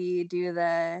 Toby do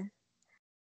the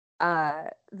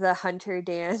hunter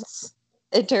dance,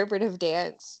 interpretive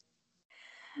dance.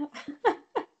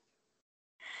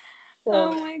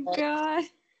 Oh my god.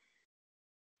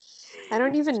 I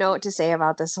don't even know what to say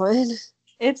about this one.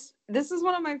 This is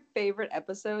one of my favorite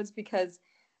episodes because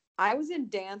I was in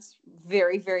dance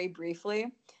very, very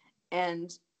briefly,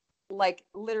 and like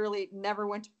literally never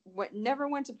went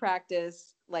to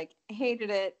practice, like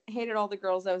hated all the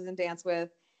girls I was in dance with.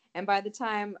 And by the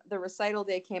time the recital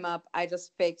day came up, I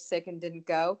just faked sick and didn't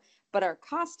go. But our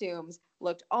costumes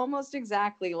looked almost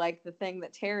exactly like the thing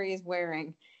that Terry is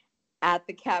wearing at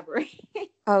the cabaret.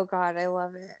 Oh god, I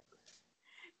love it.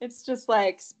 It's just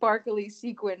like sparkly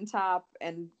sequin top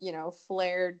and,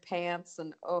 flared pants,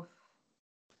 and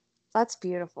That's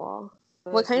beautiful.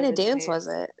 What kind of dance was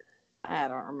it? I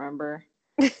don't remember.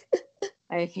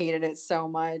 I hated it so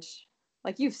much.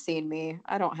 Like, you've seen me.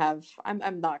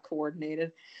 I'm not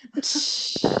coordinated.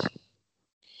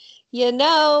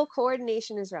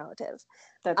 Coordination is relative.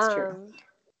 That's true.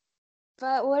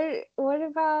 But what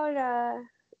about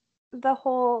the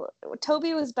whole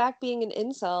Toby was back being an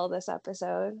incel this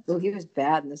episode. Oh, he was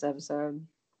bad in this episode.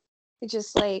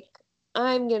 Just like,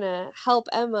 I'm gonna help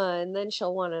Emma and then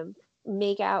she'll want to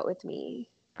make out with me.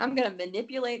 I'm gonna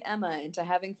manipulate Emma into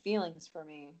having feelings for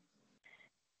me.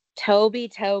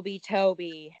 Toby.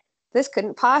 This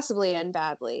couldn't possibly end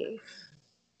badly.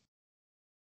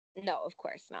 No, of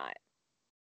course not.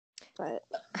 But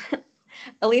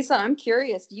Elisa, I'm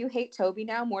curious. Do you hate Toby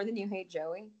now more than you hate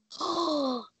Joey?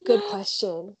 good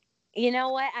question. You know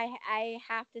what? I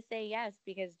have to say yes,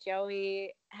 because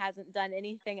Joey hasn't done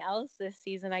anything else this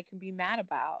season I can be mad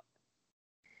about.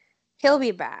 He'll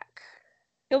be back.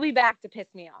 He'll be back to piss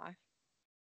me off.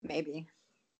 Maybe.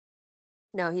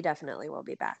 No, he definitely will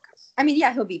be back. I mean,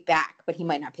 yeah, he'll be back, but he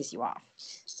might not piss you off.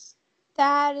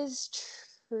 That is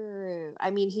true.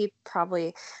 I mean, he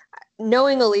probably,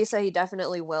 knowing Elisa, he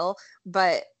definitely will,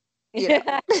 but,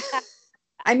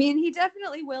 I mean, he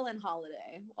definitely will in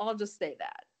Holiday. I'll just say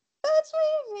that. That's my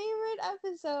favorite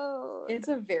episode. It's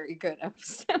a very good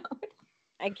episode.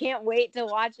 I can't wait to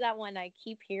watch that one. I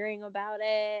keep hearing about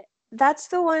it. That's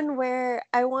the one where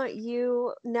I want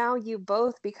you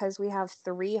both, because we have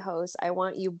 3 hosts, I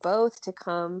want you both to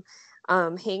come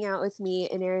hang out with me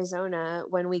in Arizona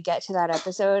when we get to that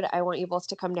episode. I want you both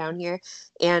to come down here,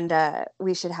 and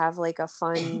we should have like a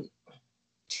fun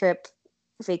trip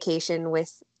vacation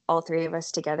with all 3 of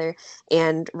us together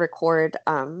and record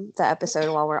the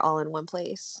episode while we're all in one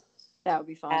place. That would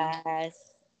be fun. Yes.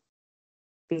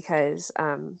 Because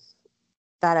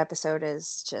that episode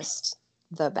is just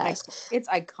the best. It's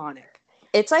iconic.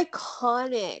 It's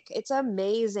iconic. It's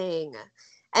amazing.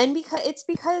 And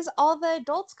because all the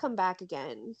adults come back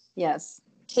again. Yes.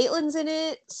 Caitlin's in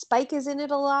it. Spike is in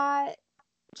it a lot.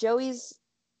 Joey's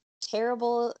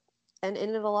terrible and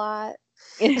in it a lot.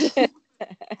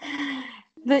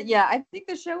 Yeah, I think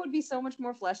the show would be so much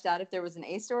more fleshed out if there was an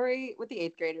A story with the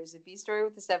 8th graders, a B story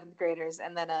with the 7th graders,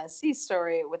 and then a C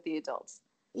story with the adults.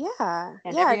 Yeah.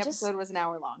 And every episode was an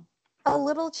hour long. A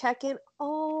little check-in.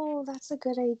 Oh, that's a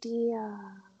good idea.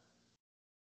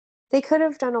 They could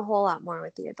have done a whole lot more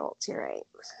with the adults, you're right.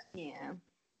 Yeah.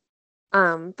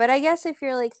 But I guess if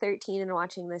you're like 13 and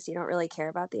watching this, you don't really care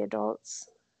about the adults.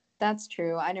 That's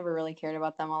true. I never really cared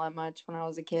about them all that much when I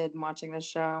was a kid and watching this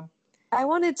show. I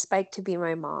wanted Spike to be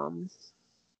my mom.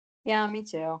 Yeah, me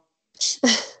too.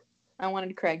 I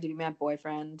wanted Craig to be my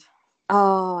boyfriend.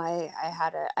 Oh, I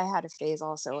had a phase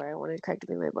also where I wanted Craig to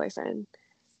be my boyfriend.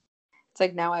 It's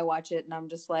like now I watch it and I'm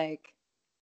just like,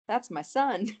 that's my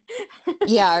son.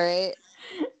 Yeah, right.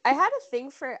 I had a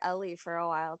thing for Ellie for a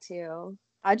while too.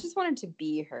 I just wanted to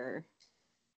be her.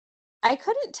 I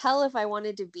couldn't tell if I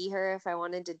wanted to be her, if I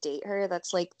wanted to date her.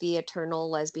 That's like the eternal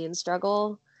lesbian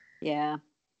struggle. Yeah.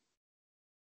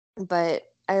 But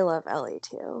I love Ellie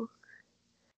too.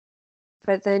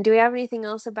 But then, do we have anything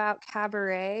else about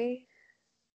Cabaret?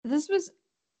 This was,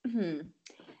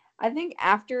 I think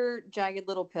after Jagged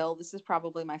Little Pill, this is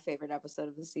probably my favorite episode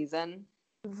of the season.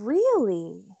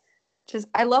 Really? Just,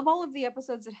 I love all of the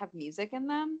episodes that have music in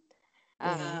them.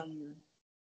 Yeah.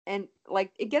 And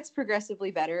like it gets progressively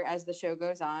better as the show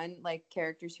goes on, like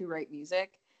characters who write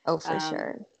music. Oh, for Um,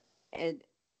 sure. and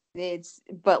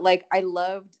but like I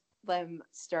loved them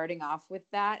starting off with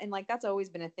that, and like that's always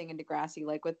been a thing in Degrassi,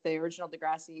 like with the original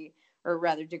Degrassi, or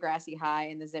rather Degrassi High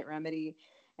and the Zit Remedy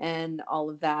and all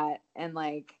of that. And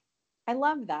like I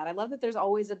love that. I love that there's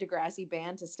always a Degrassi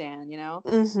band to stand, you know?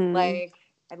 Mm-hmm. Like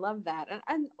I love that.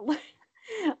 And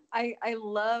I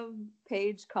love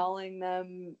Paige calling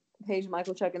them Paige,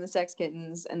 Michael, Chuck, and the Sex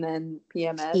Kittens, and then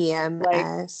PMS. Like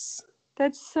PMS.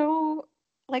 that's so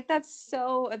that's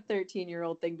so a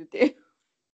 13-year-old thing to do.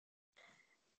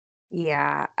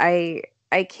 Yeah, I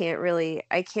can't really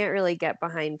get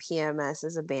behind PMS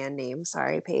as a band name.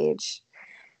 Sorry, Paige.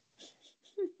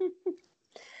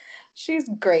 She's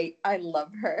great. I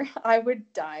love her. I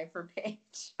would die for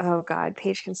Paige. Oh God,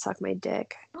 Paige can suck my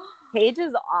dick. Paige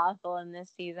is awful in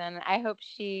this season. I hope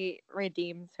she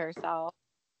redeems herself.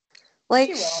 Like,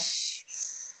 She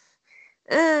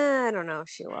will. I don't know if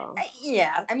she will.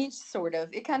 Yeah, I mean, sort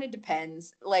of. It kind of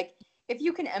depends. Like, if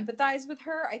you can empathize with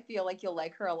her, I feel like you'll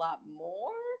like her a lot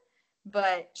more.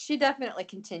 But she definitely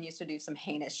continues to do some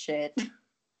heinous shit.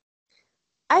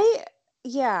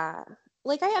 Yeah,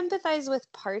 like I empathize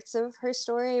with parts of her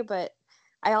story, but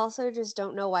I also just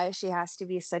don't know why she has to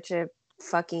be such a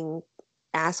fucking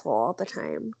asshole all the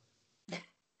time.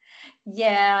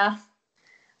 Yeah.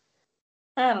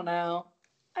 I don't know.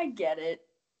 I get it.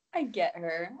 I get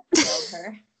her. I love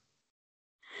her.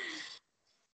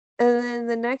 And then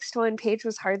the next one, Paige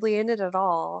was hardly in it at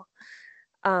all.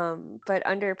 But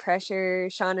under pressure,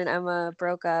 Sean and Emma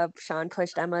broke up. Sean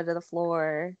pushed Emma to the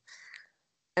floor.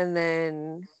 And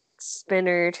then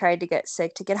Spinner tried to get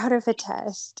sick to get out of a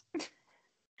test.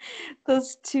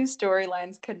 Those two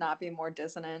storylines could not be more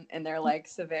dissonant in their like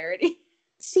severity.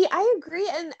 See, I agree,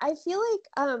 and I feel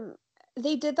like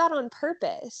they did that on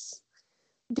purpose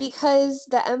because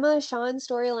the Emma Sean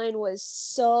storyline was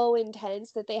so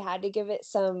intense that they had to give it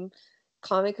some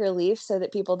comic relief so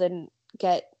that people didn't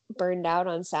get burned out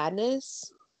on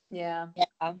sadness. Yeah. Yeah.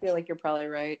 I feel like you're probably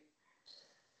right.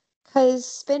 Because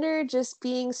Spinner just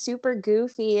being super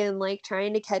goofy and like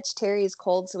trying to catch Terry's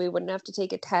cold so we wouldn't have to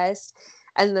take a test.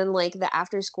 And then like the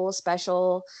after school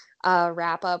special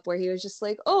wrap up where he was just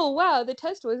like, oh wow, the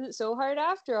test wasn't so hard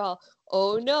after all.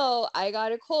 Oh no, I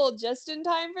got a cold just in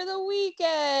time for the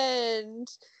weekend.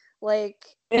 Like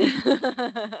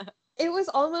it was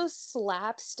almost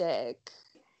slapstick.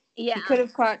 Yeah. He could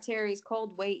have caught Terry's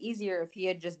cold way easier if he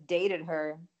had just dated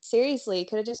her. Seriously,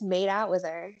 could have just made out with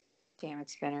her. Damn it,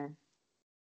 Spinner.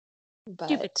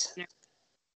 Stupid.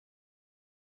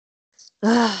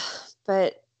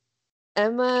 But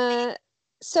Emma,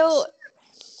 so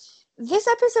this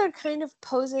episode kind of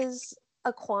poses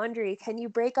a quandary. Can you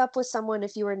break up with someone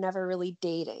if you were never really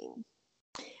dating?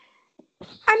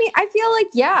 I mean, I feel like,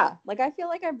 yeah. Like, I feel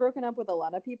like I've broken up with a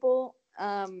lot of people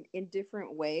in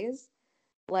different ways.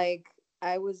 Like,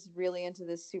 I was really into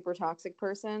this super toxic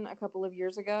person a couple of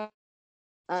years ago.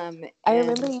 I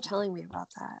remember you telling me about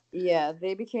that. Yeah,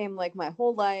 they became like my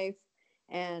whole life,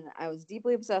 and I was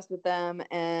deeply obsessed with them,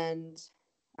 and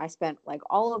I spent like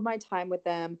all of my time with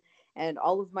them and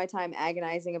all of my time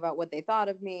agonizing about what they thought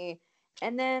of me.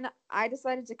 And then I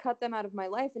decided to cut them out of my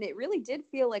life, and it really did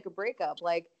feel like a breakup.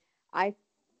 Like I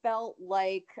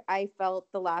I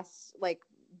felt the last like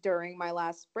during my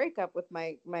last breakup with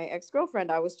my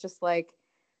ex-girlfriend, I was just like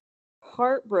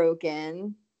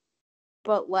heartbroken,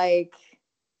 but like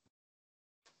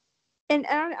and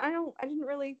I didn't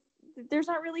really, there's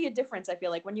not really a difference. I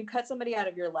feel like when you cut somebody out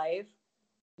of your life,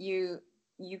 you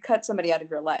cut somebody out of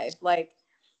your life. Like,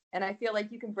 and I feel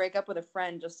like you can break up with a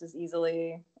friend just as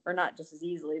easily, or not just as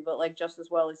easily, but like just as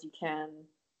well as you can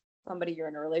somebody you're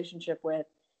in a relationship with,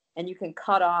 and you can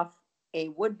cut off a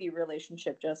would-be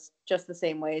relationship just the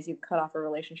same way as you cut off a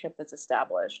relationship that's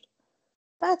established.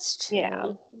 That's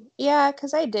true. Yeah,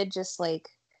 because I did just like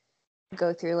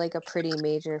go through like a pretty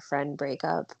major friend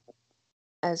breakup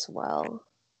as well.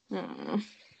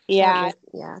 Yeah.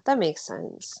 That makes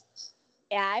sense.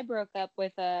 Yeah, I broke up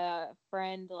with a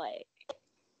friend like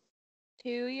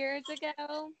 2 years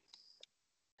ago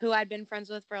who I'd been friends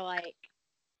with for like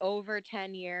over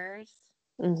 10 years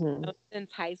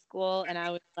since high school. And I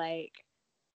was like,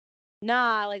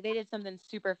 nah, like they did something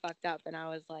super fucked up. And I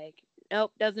was like,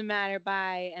 nope, doesn't matter,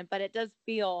 bye. But it does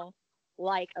feel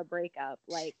like a breakup.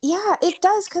 Like, yeah, it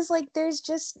does, because like there's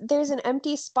an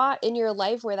empty spot in your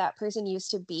life where that person used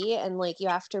to be, and like you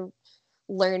have to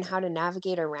learn how to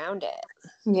navigate around it.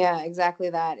 Yeah,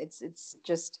 exactly that. It's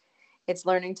just it's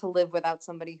learning to live without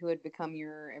somebody who had become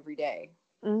your everyday.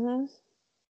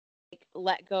 like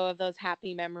let go of those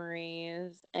happy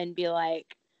memories and be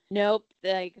like, nope,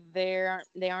 like they aren't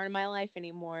in my life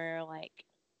anymore. Like,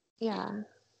 Yeah.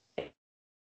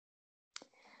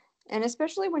 And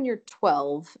especially when you're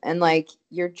 12 and like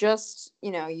you're just,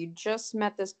 you just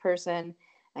met this person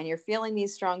and you're feeling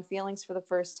these strong feelings for the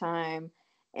first time.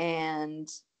 And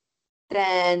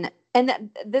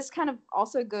this kind of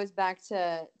also goes back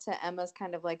to Emma's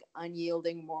kind of like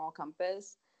unyielding moral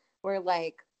compass, where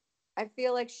like I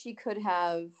feel like she could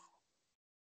have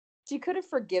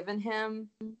forgiven him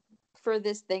for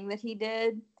this thing that he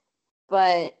did,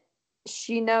 but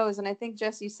she knows, and I think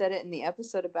Jesse said it in the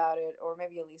episode about it, or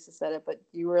maybe Elisa said it, but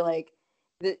you were like,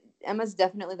 Emma's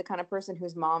definitely the kind of person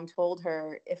whose mom told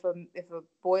her, if a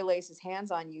boy lays his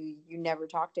hands on you, you never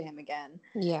talk to him again.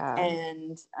 Yeah.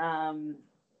 And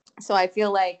so I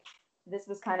feel like this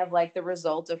was kind of like the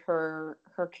result of her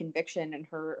conviction and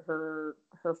her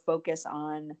focus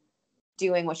on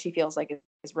doing what she feels like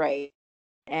is right.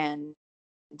 And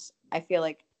I feel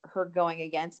like her going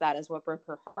against that is what broke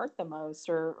her heart the most,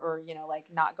 or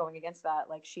like not going against that,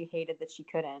 like she hated that she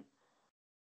couldn't.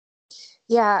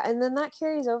 Yeah, and then that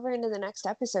carries over into the next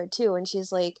episode too, when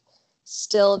she's like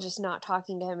still just not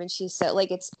talking to him, and she's so like,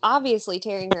 it's obviously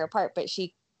tearing her apart, but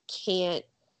she can't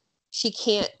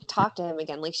talk to him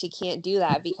again. Like she can't do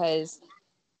that, because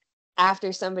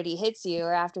after somebody hits you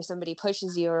or after somebody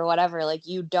pushes you or whatever, like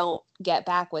you don't get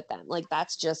back with them. Like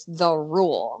that's just the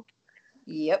rule.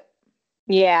 Yep.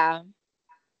 yeah.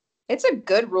 It's a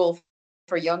good rule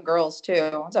for young girls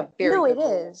too. It's a very good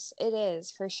rule. It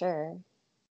is for sure.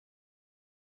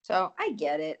 So I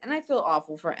get it, and I feel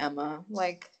awful for Emma.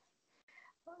 Like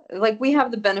we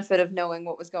have the benefit of knowing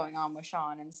what was going on with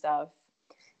Sean and stuff.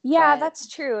 Yeah, but that's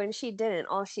true. And she didn't.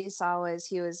 All she saw was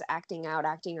he was acting out,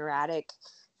 acting erratic,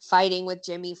 fighting with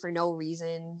Jimmy for no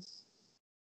reason.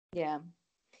 Yeah.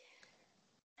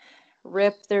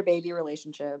 Rip their baby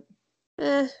relationship.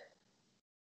 What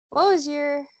was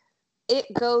your it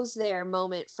goes there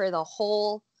moment for the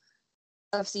whole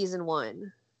of season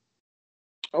 1?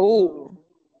 Oh,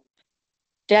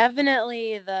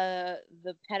 definitely the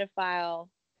pedophile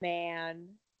man,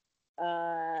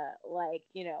 like,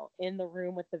 in the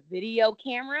room with the video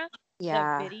camera.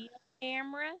 Yeah. The video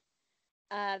camera.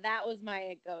 That was my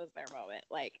it goes there moment.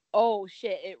 Like, oh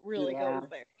shit, it really goes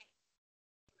there.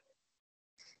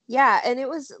 Yeah, and it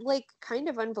was like kind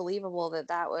of unbelievable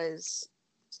that was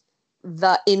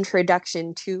the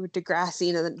introduction to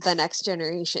Degrassi and the Next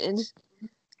Generation.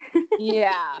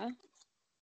 Yeah.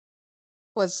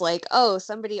 Was like, oh,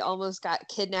 somebody almost got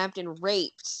kidnapped and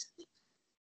raped.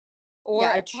 Or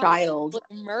a child.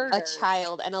 Murdered. A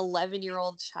child, an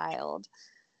 11-year-old child.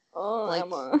 Oh, like,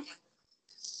 Emma.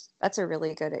 That's a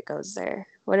really good it goes there.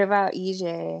 What about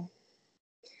EJ?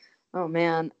 Oh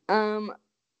man.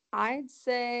 I'd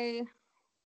say,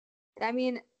 I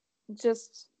mean,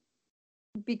 just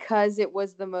because it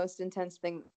was the most intense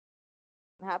thing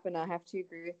that happened, I have to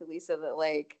agree with Elisa that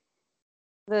like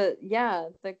the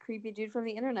creepy dude from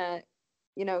the internet,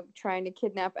 trying to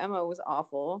kidnap Emma was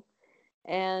awful.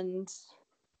 And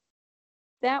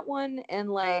that one,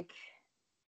 and like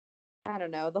I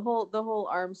don't know, the whole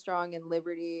Armstrong and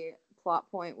Liberty plot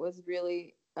point was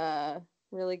really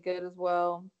really good as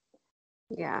well.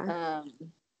 Yeah.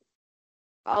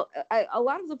 A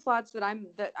lot of the plots that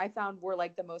I found were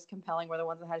like the most compelling were the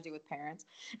ones that had to do with parents.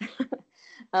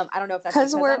 I don't know if that's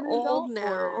because we're old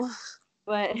now.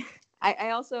 But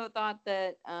I also thought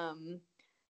that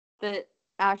that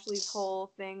Ashley's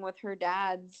whole thing with her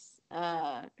dad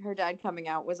coming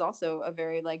out was also a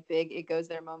very like big it goes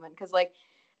there moment, because like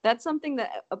that's something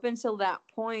that up until that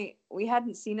point we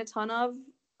hadn't seen a ton of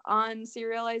on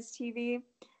serialized TV,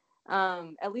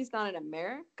 at least not in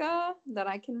America that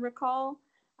I can recall.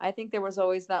 I think there was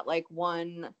always that like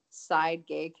one side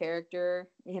gay character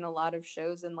in a lot of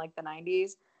shows in like the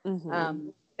 90s,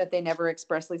 that they never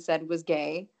expressly said was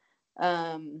gay.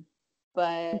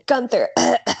 But Gunther.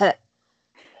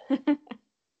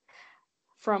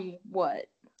 From what?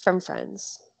 From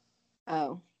Friends.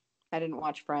 Oh, I didn't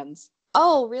watch Friends.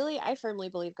 Oh, really? I firmly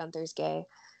believe Gunther's gay.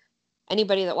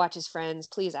 Anybody that watches Friends,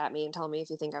 please at me and tell me if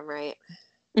you think I'm right.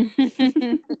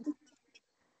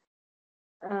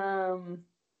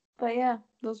 But yeah,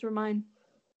 those were mine.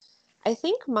 I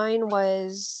think mine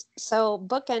was so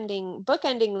bookending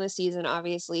the season,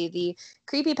 obviously, the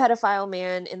creepy pedophile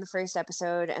man in the first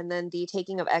episode and then the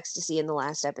taking of ecstasy in the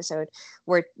last episode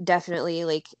were definitely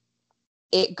like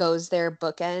it goes there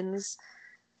bookends.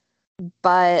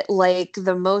 But like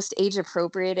the most age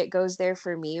appropriate it goes there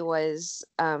for me was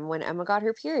when Emma got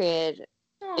her period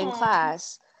in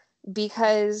class,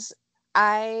 because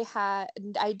I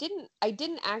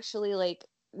didn't actually like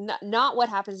not what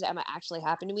happens to Emma actually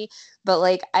happened to me, but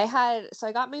like I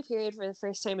got my period for the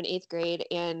first time in 8th grade,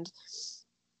 and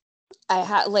I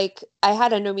had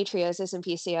endometriosis and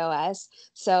PCOS.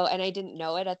 So, and I didn't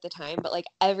know it at the time, but like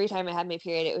every time I had my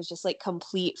period, it was just like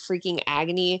complete freaking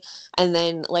agony. And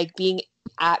then like being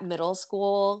at middle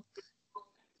school,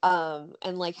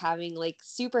 and like having like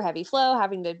super heavy flow,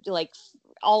 having to like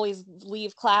always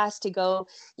leave class to go,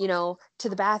 to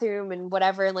the bathroom and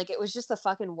whatever. And like it was just the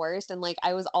fucking worst. And like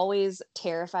I was always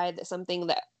terrified that something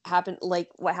that happened, like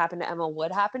what happened to Emma,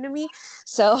 would happen to me.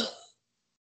 So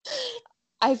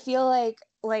I feel like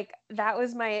that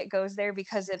was my it goes there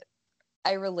because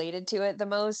I related to it the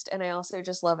most, and I also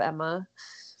just love Emma.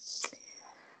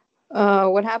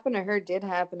 What happened to her did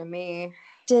happen to me.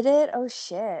 Did it? Oh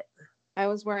shit. I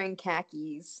was wearing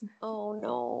khakis. Oh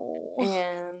no.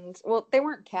 And well, they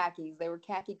weren't khakis, they were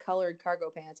khaki colored cargo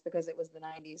pants because it was the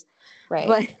 90s.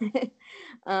 Right. But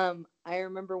I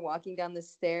remember walking down the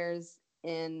stairs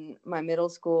in my middle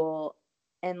school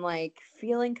and like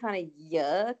feeling kind of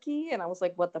yucky, and I was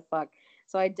like, what the fuck?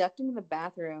 So I ducked into the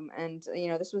bathroom, and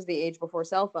this was the age before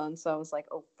cell phones, so I was like,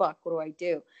 oh fuck, what do I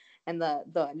do? And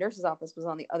the nurse's office was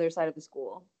on the other side of the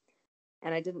school,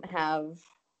 and I didn't have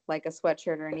like a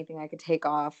sweatshirt or anything I could take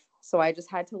off, so I just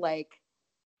had to like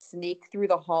sneak through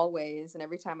the hallways, and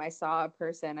every time I saw a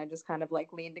person, I just kind of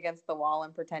like leaned against the wall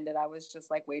and pretended I was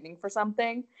just like waiting for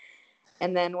something.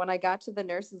 And then when I got to the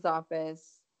nurse's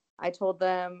office, I told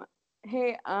them,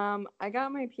 hey, I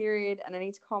got my period and I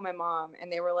need to call my mom.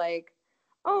 And they were like,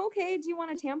 oh, okay, do you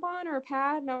want a tampon or a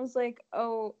pad? And I was like,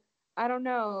 oh, I don't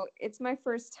know, it's my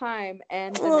first time.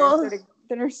 And the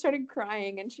nurse started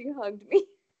crying, and she hugged me.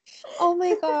 Oh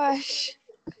my gosh.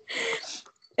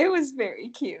 It was very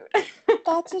cute.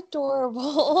 That's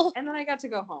adorable. And then I got to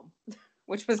go home,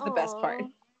 which was the best part.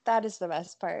 That is the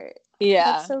best part.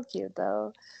 Yeah. That's so cute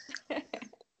though.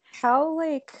 How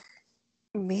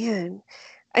man.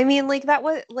 I mean, like that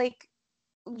was like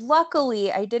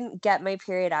luckily I didn't get my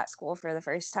period at school for the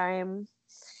first time.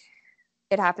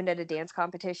 It happened at a dance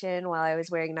competition while I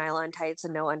was wearing nylon tights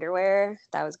and no underwear.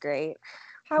 That was great.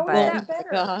 How was that better?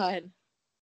 God.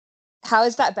 How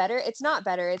is that better? It's not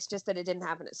better. It's just that it didn't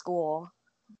happen at school.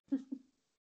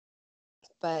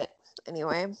 But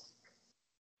anyway.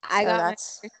 I got my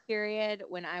first period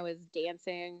when I was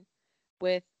dancing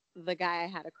with the guy I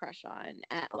had a crush on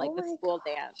at the school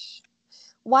dance.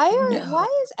 Why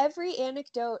is every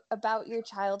anecdote about your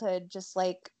childhood just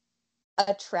like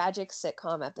a tragic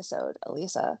sitcom episode,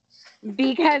 Elisa?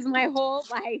 Because my whole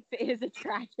life is a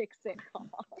tragic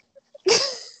sitcom.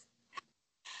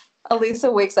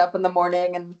 Elisa wakes up in the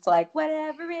morning and it's like,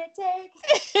 whatever it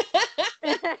takes.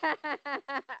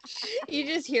 You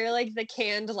just hear like the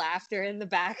canned laughter in the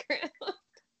background.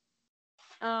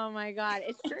 Oh my God,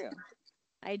 it's true.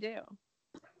 I do.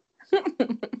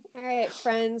 All right,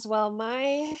 friends. Well,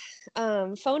 my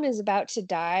phone is about to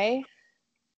die.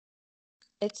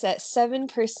 It's at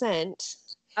 7%.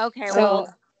 Okay, so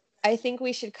well, I think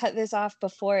we should cut this off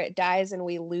before it dies and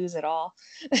we lose it all.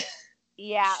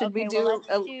 Yeah. Should we do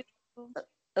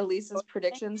Elisa's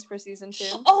predictions for season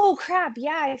 2? Oh crap!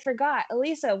 Yeah, I forgot.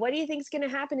 Elisa, what do you think is going to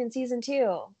happen in season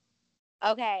 2?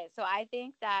 Okay, so I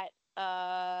think that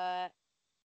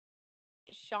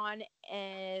Sean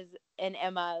and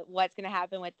Emma, what's going to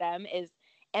happen with them is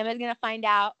Emma's going to find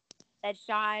out that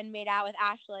Sean made out with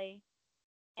Ashley,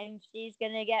 and she's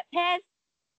going to get pissed.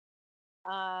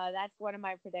 That's one of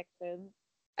my predictions.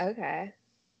 Okay.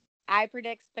 I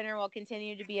predict Spinner will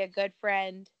continue to be a good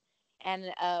friend and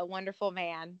a wonderful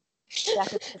man.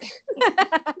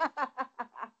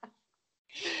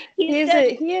 He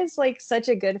is like such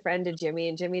a good friend to Jimmy,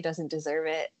 and Jimmy doesn't deserve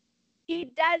it. He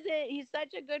doesn't. He's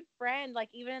such a good friend. Like,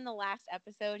 even in the last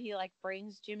episode, he like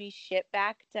brings Jimmy's shit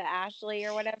back to Ashley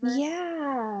or whatever.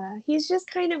 Yeah, he's just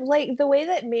kind of like the way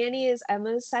that Manny is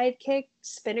Emma's sidekick,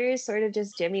 Spinner is sort of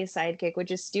just Jimmy's sidekick,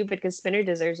 which is stupid because Spinner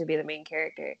deserves to be the main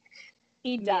character.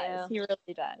 He does. Yeah. He really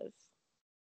does.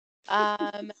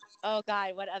 Oh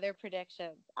God, what other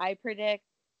predictions? I predict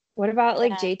What about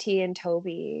like Yeah. JT and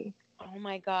Toby? Oh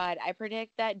my God. I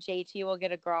predict that JT will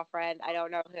get a girlfriend. I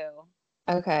don't know who.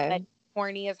 Okay. But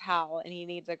horny as hell and he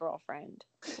needs a girlfriend.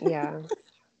 Yeah.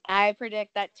 I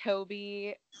predict that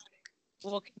Toby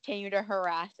will continue to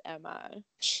harass Emma.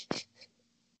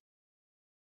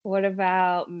 What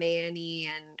about Manny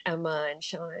and Emma and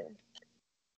Sean?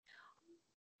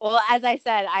 Well, as I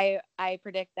said, I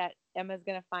predict that Emma's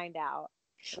gonna find out.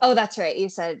 Oh, that's right. You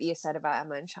said about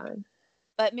Emma and Sean.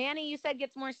 But Manny, you said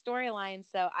gets more storylines,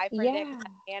 so I predict Yeah.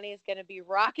 that Manny is gonna be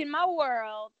rocking my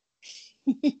world.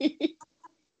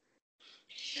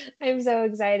 I'm so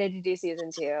excited to do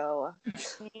season 2.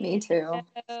 Me too.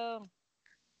 All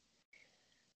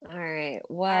All right.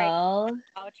 Well,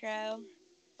 outro.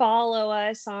 follow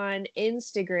us on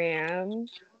Instagram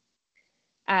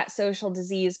at Social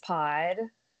Disease Pod.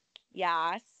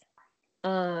 Yes.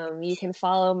 You can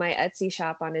follow my Etsy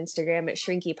shop on Instagram at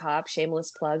Shrinky Pop.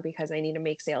 Shameless plug because I need to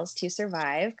make sales to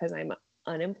survive because I'm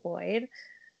unemployed.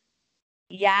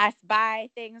 Yes. Buy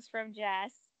things from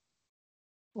Jess.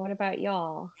 What about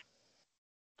y'all?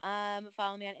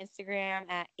 Follow me on Instagram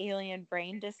at Alien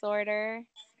Brain Disorder.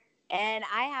 And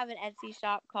I have an Etsy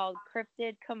shop called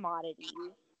Cryptid Commodities.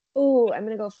 Oh, I'm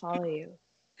gonna go follow you.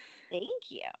 Thank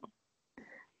you.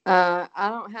 I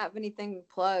don't have anything to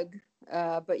plug,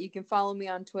 but you can follow me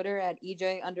on Twitter at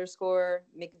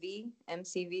EJ_McV,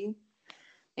 MCV.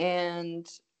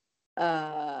 And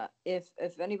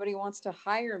if anybody wants to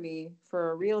hire me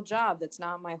for a real job that's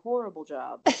not my horrible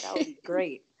job, that would be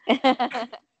great.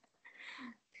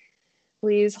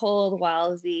 Please hold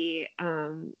while the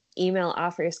email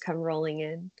offers come rolling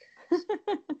in.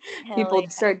 People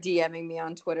start DMing me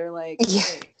on Twitter like,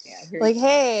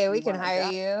 hey, we you can want a hire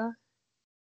job? you.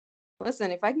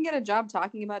 Listen, if I can get a job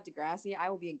talking about Degrassi, I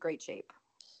will be in great shape.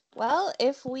 Well,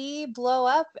 if we blow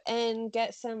up and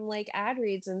get some like ad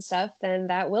reads and stuff, then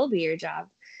that will be your job.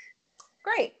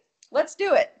 Great. Let's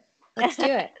do it. Let's do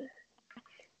it.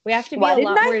 We have to be Why a didn't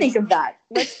lot I more think of that?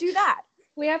 Let's do that.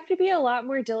 We have to be a lot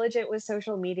more diligent with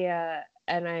social media,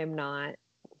 and I am not.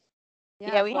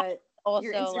 Yeah, we but also,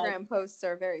 your Instagram posts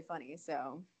are very funny,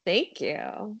 so Thank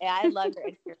you. Yeah, I love your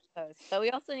Instagram posts. But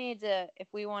we also need to, if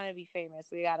we want to be famous,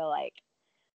 we gotta like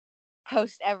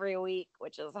post every week,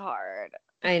 which is hard.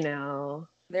 I know.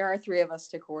 There are 3 of us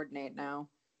to coordinate now.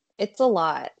 It's a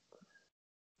lot.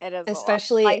 It is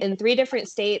especially in 3 different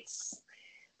states.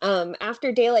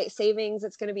 After daylight savings,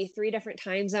 it's going to be 3 different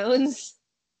time zones.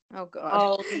 Oh God.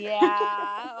 Oh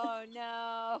yeah. Oh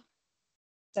no.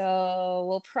 So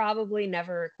we'll probably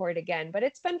never record again, but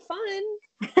it's been fun.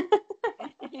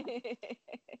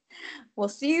 We'll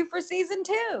see you for season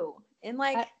 2 in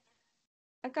like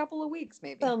a couple of weeks,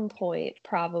 maybe. Some point,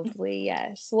 probably,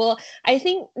 yes. Well, I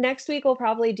think next week we'll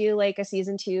probably do like a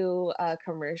season 2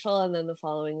 commercial, and then the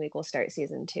following week we'll start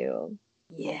season 2.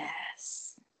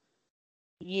 Yes.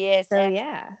 Yes. So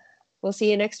yeah, we'll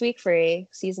see you next week for a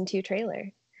season 2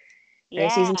 trailer. Yeah. Or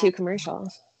season 2 commercial.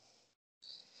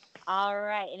 All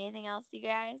right. Anything else, you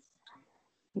guys?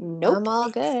 Nope. I'm all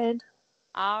good.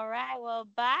 All right. Well,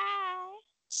 bye.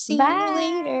 See you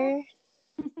later.